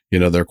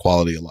their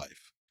quality of life.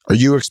 Are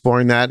you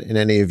exploring that in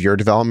any of your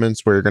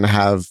developments, where you're going to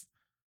have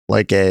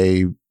like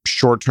a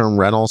short-term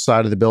rental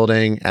side of the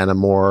building and a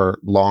more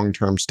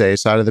long-term stay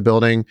side of the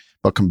building,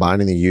 but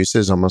combining the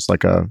uses almost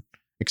like a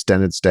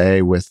extended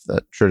stay with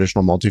a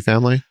traditional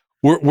multifamily?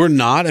 We're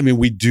not. I mean,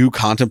 we do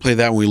contemplate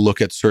that when we look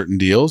at certain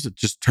deals. It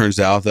just turns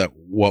out that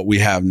what we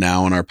have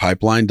now in our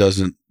pipeline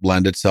doesn't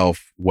lend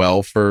itself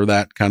well for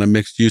that kind of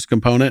mixed use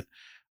component.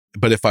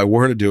 But if I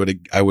were to do it,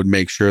 I would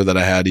make sure that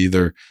I had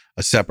either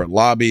a separate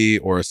lobby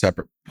or a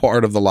separate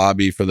part of the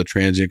lobby for the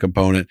transient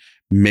component,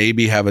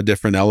 maybe have a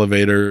different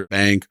elevator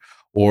bank,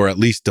 or at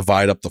least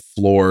divide up the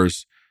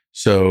floors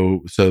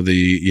so those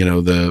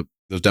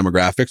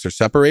demographics are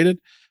separated.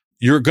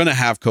 You're going to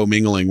have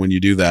commingling when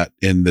you do that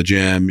in the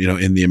gym,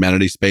 in the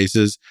amenity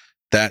spaces.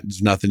 That's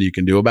nothing you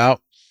can do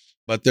about.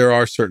 But there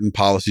are certain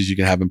policies you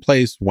can have in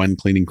place when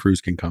cleaning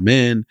crews can come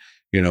in,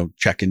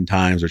 check-in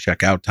times or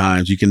check-out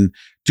times. You can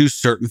do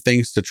certain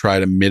things to try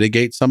to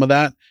mitigate some of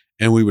that.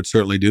 And we would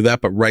certainly do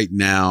that. But right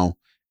now,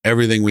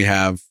 everything we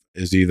have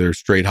is either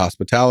straight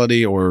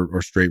hospitality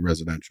or straight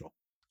residential.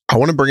 I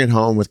want to bring it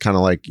home with kind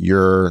of like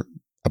your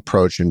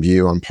approach and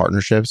view on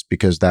partnerships,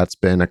 because that's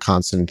been a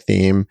constant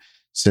theme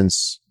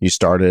since you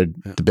started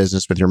the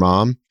business with your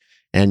mom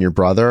and your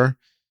brother.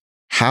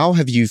 How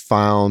have you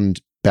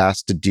found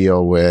best to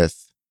deal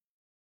with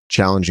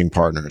challenging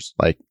partners?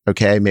 Like,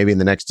 okay, maybe in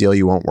the next deal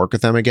you won't work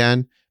with them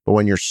again, but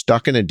when you're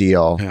stuck in a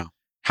deal,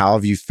 how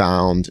have you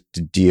found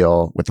to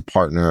deal with a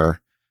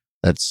partner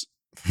that's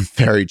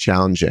very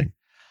challenging?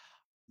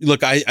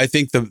 Look, I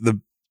think the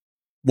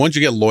once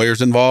you get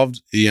lawyers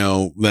involved,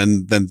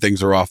 then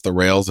things are off the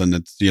rails, and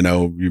it's,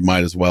 you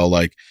might as well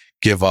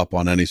give up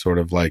on any sort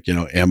of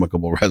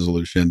amicable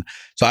resolution.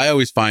 So I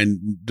always find,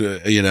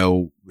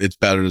 it's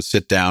better to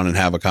sit down and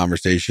have a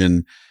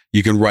conversation.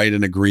 You can write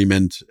an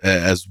agreement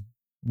as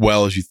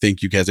well as you think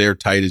as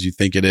airtight as you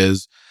think it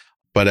is.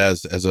 But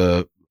as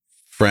a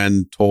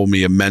friend told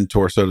me, a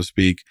mentor, so to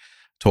speak,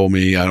 told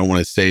me, I don't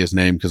want to say his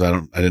name because I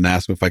didn't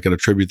ask him if I could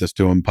attribute this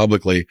to him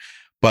publicly,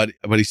 but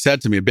he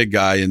said to me, a big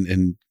guy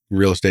in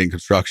real estate and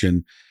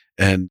construction,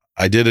 and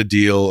I did a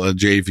deal, a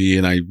JV,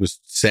 and I was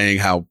saying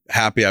how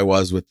happy I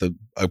was with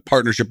a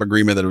partnership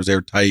agreement that it was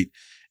airtight.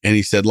 And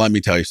he said, let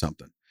me tell you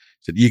something.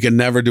 He said, you can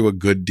never do a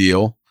good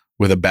deal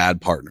with a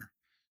bad partner.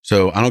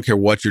 So I don't care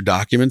what your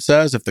document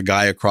says. If the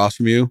guy across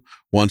from you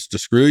wants to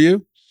screw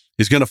you,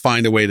 he's going to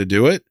find a way to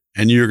do it,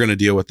 and you're going to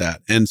deal with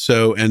that. And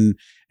so, and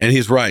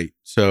he's right.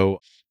 So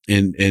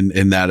in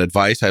that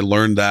advice, I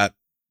learned that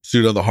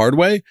pseudo the hard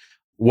way.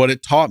 What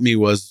it taught me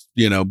was,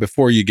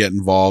 before you get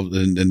involved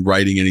in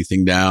writing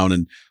anything down,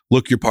 and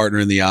look your partner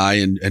in the eye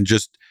and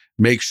just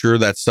make sure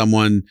that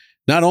someone,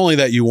 not only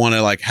that you want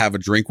to have a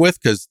drink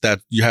with, because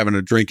that you're having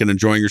a drink and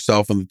enjoying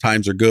yourself and the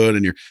times are good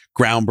and you're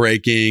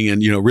groundbreaking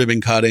and, ribbon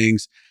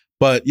cuttings,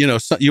 but, you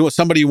want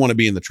somebody you want to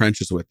be in the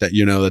trenches with, that,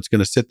 that's going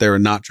to sit there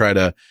and not try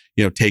to,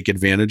 take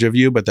advantage of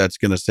you, but that's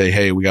going to say,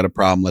 hey, we got a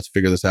problem. Let's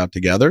figure this out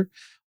together.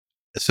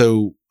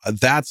 So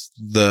that's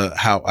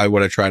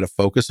what I try to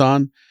focus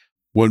on.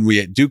 When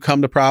we do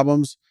come to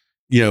problems,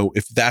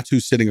 if that's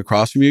who's sitting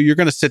across from you, you're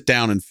going to sit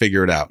down and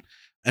figure it out.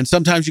 And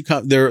sometimes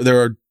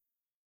there are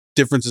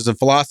differences in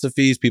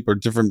philosophies. People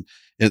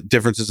are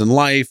differences in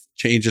life,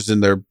 changes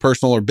in their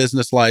personal or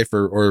business life,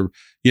 or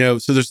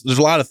so there's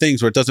a lot of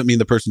things where it doesn't mean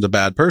the person's a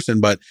bad person,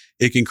 but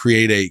it can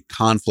create a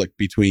conflict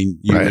between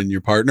you and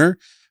your partner.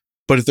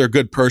 But if they're a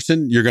good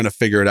person, you're going to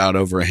figure it out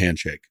over a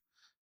handshake.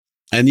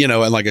 And,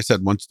 and like I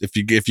said,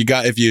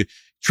 if you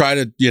try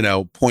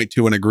to, point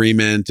to an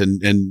agreement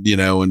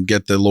and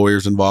get the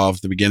lawyers involved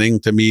at the beginning,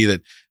 to me,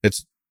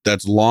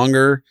 that's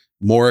longer,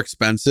 more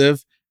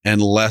expensive, and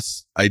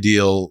less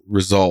ideal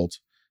result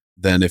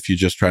than if you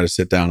just try to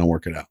sit down and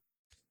work it out.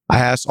 I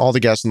asked all the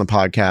guests on the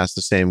podcast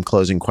the same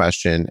closing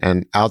question.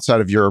 And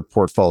outside of your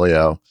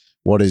portfolio,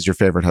 what is your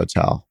favorite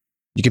hotel?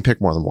 You can pick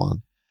more than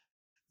one.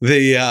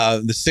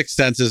 The Six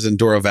Senses in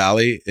Douro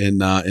Valley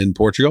in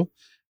Portugal.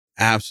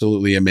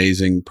 Absolutely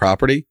amazing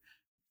property.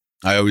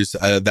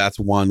 That's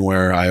one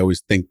where I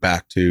always think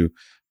back to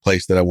a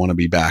place that I want to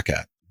be back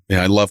at.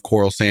 I love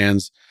Coral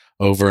Sands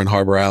over in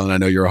Harbor Island. I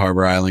know you're a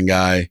Harbor Island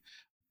guy,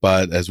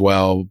 but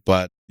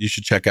you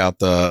should check out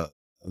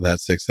that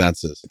Six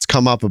Senses. It's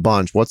come up a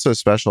bunch. What's so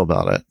special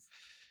about it?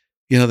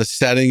 The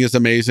setting is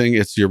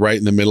amazing. You're right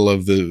in the middle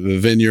of the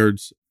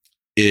vineyards.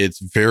 It's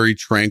very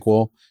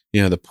tranquil.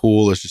 The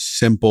pool is just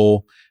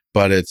simple,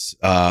 but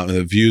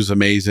the view's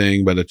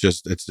amazing, but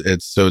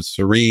it's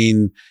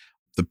serene.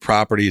 The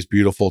property is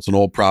beautiful. It's an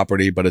old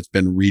property, but it's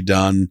been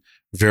redone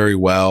very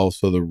well.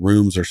 So the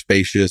rooms are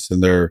spacious,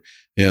 and they're,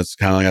 it's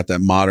kind of got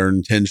that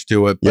modern tinge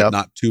to it, but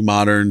not too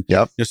modern.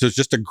 Yep. So it's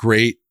just a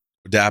great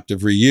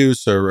adaptive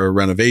reuse or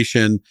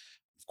renovation.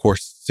 Of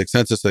course, Six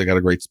Senses, so they got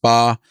a great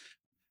spa.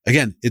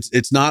 Again,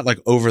 it's not like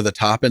over the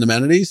top in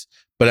amenities,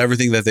 but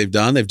everything that they've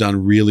done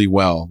really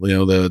well.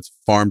 It's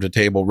farm to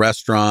table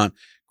restaurant.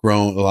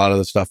 Grown, a lot of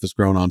the stuff is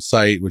grown on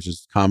site, which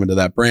is common to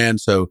that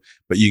brand. So,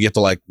 but you get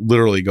to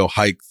literally go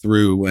hike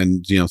through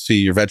and,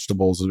 see your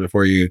vegetables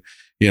before you,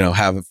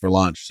 have it for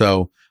lunch.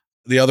 So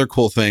the other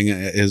cool thing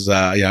is,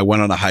 I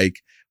went on a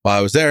hike while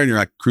I was there, and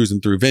you're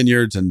cruising through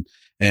vineyards, and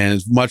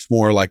it's much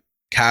more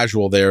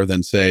casual there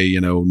than say,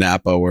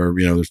 Napa, where,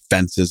 there's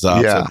fences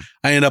up. Yeah. So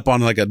I end up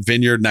on a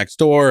vineyard next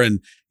door,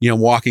 and,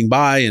 walking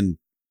by, and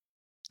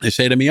They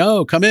say to me,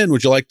 "Oh, come in.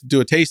 Would you like to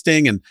do a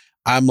tasting?" And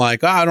I'm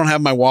like, "Oh, I don't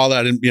have my wallet.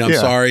 I didn't, I'm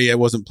sorry. I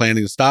wasn't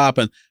planning to stop."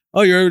 And,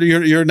 "Oh,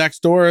 you're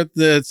next door at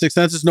the Six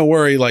Senses. No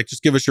worry. Like,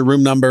 just give us your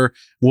room number.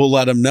 We'll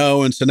let them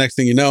know." And so next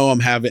thing you know,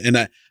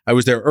 I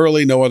was there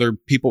early. No other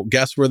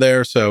guests were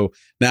there. So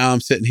now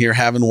I'm sitting here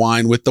having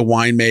wine with the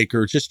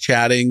winemaker, just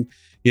chatting,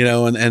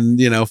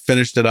 and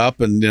finished it up.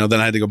 And, then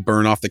I had to go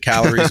burn off the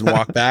calories and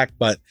walk back.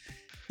 But,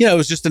 it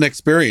was just an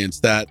experience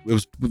that it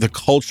was the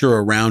culture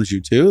around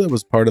you too. That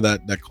was part of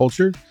that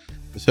culture.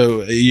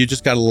 So you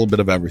just got a little bit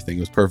of everything. It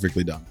was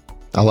perfectly done.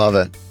 I love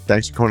it.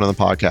 Thanks for coming on the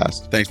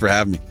podcast. Thanks for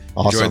having me.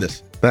 Awesome. Enjoyed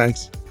this.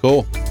 Thanks.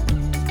 Cool.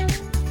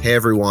 Hey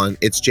everyone,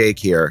 it's Jake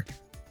here.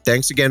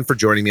 Thanks again for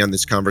joining me on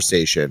this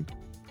conversation.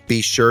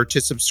 Be sure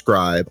to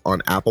subscribe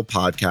on Apple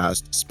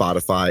Podcasts,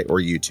 Spotify, or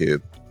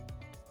YouTube.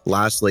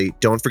 Lastly,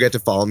 don't forget to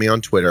follow me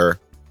on Twitter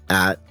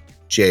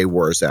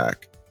 @JWurzak.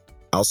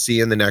 I'll see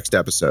you in the next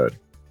episode.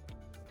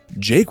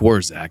 Jake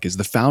Wurzak is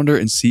the founder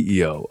and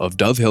CEO of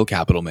Dove Hill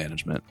Capital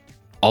Management.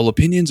 All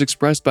opinions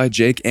expressed by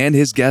Jake and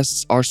his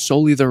guests are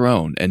solely their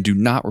own and do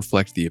not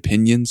reflect the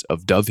opinions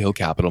of Dove Hill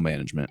Capital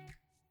Management.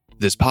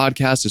 This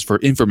podcast is for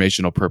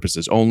informational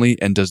purposes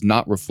only and does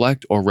not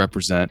reflect or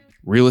represent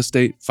real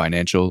estate,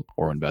 financial,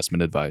 or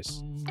investment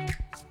advice.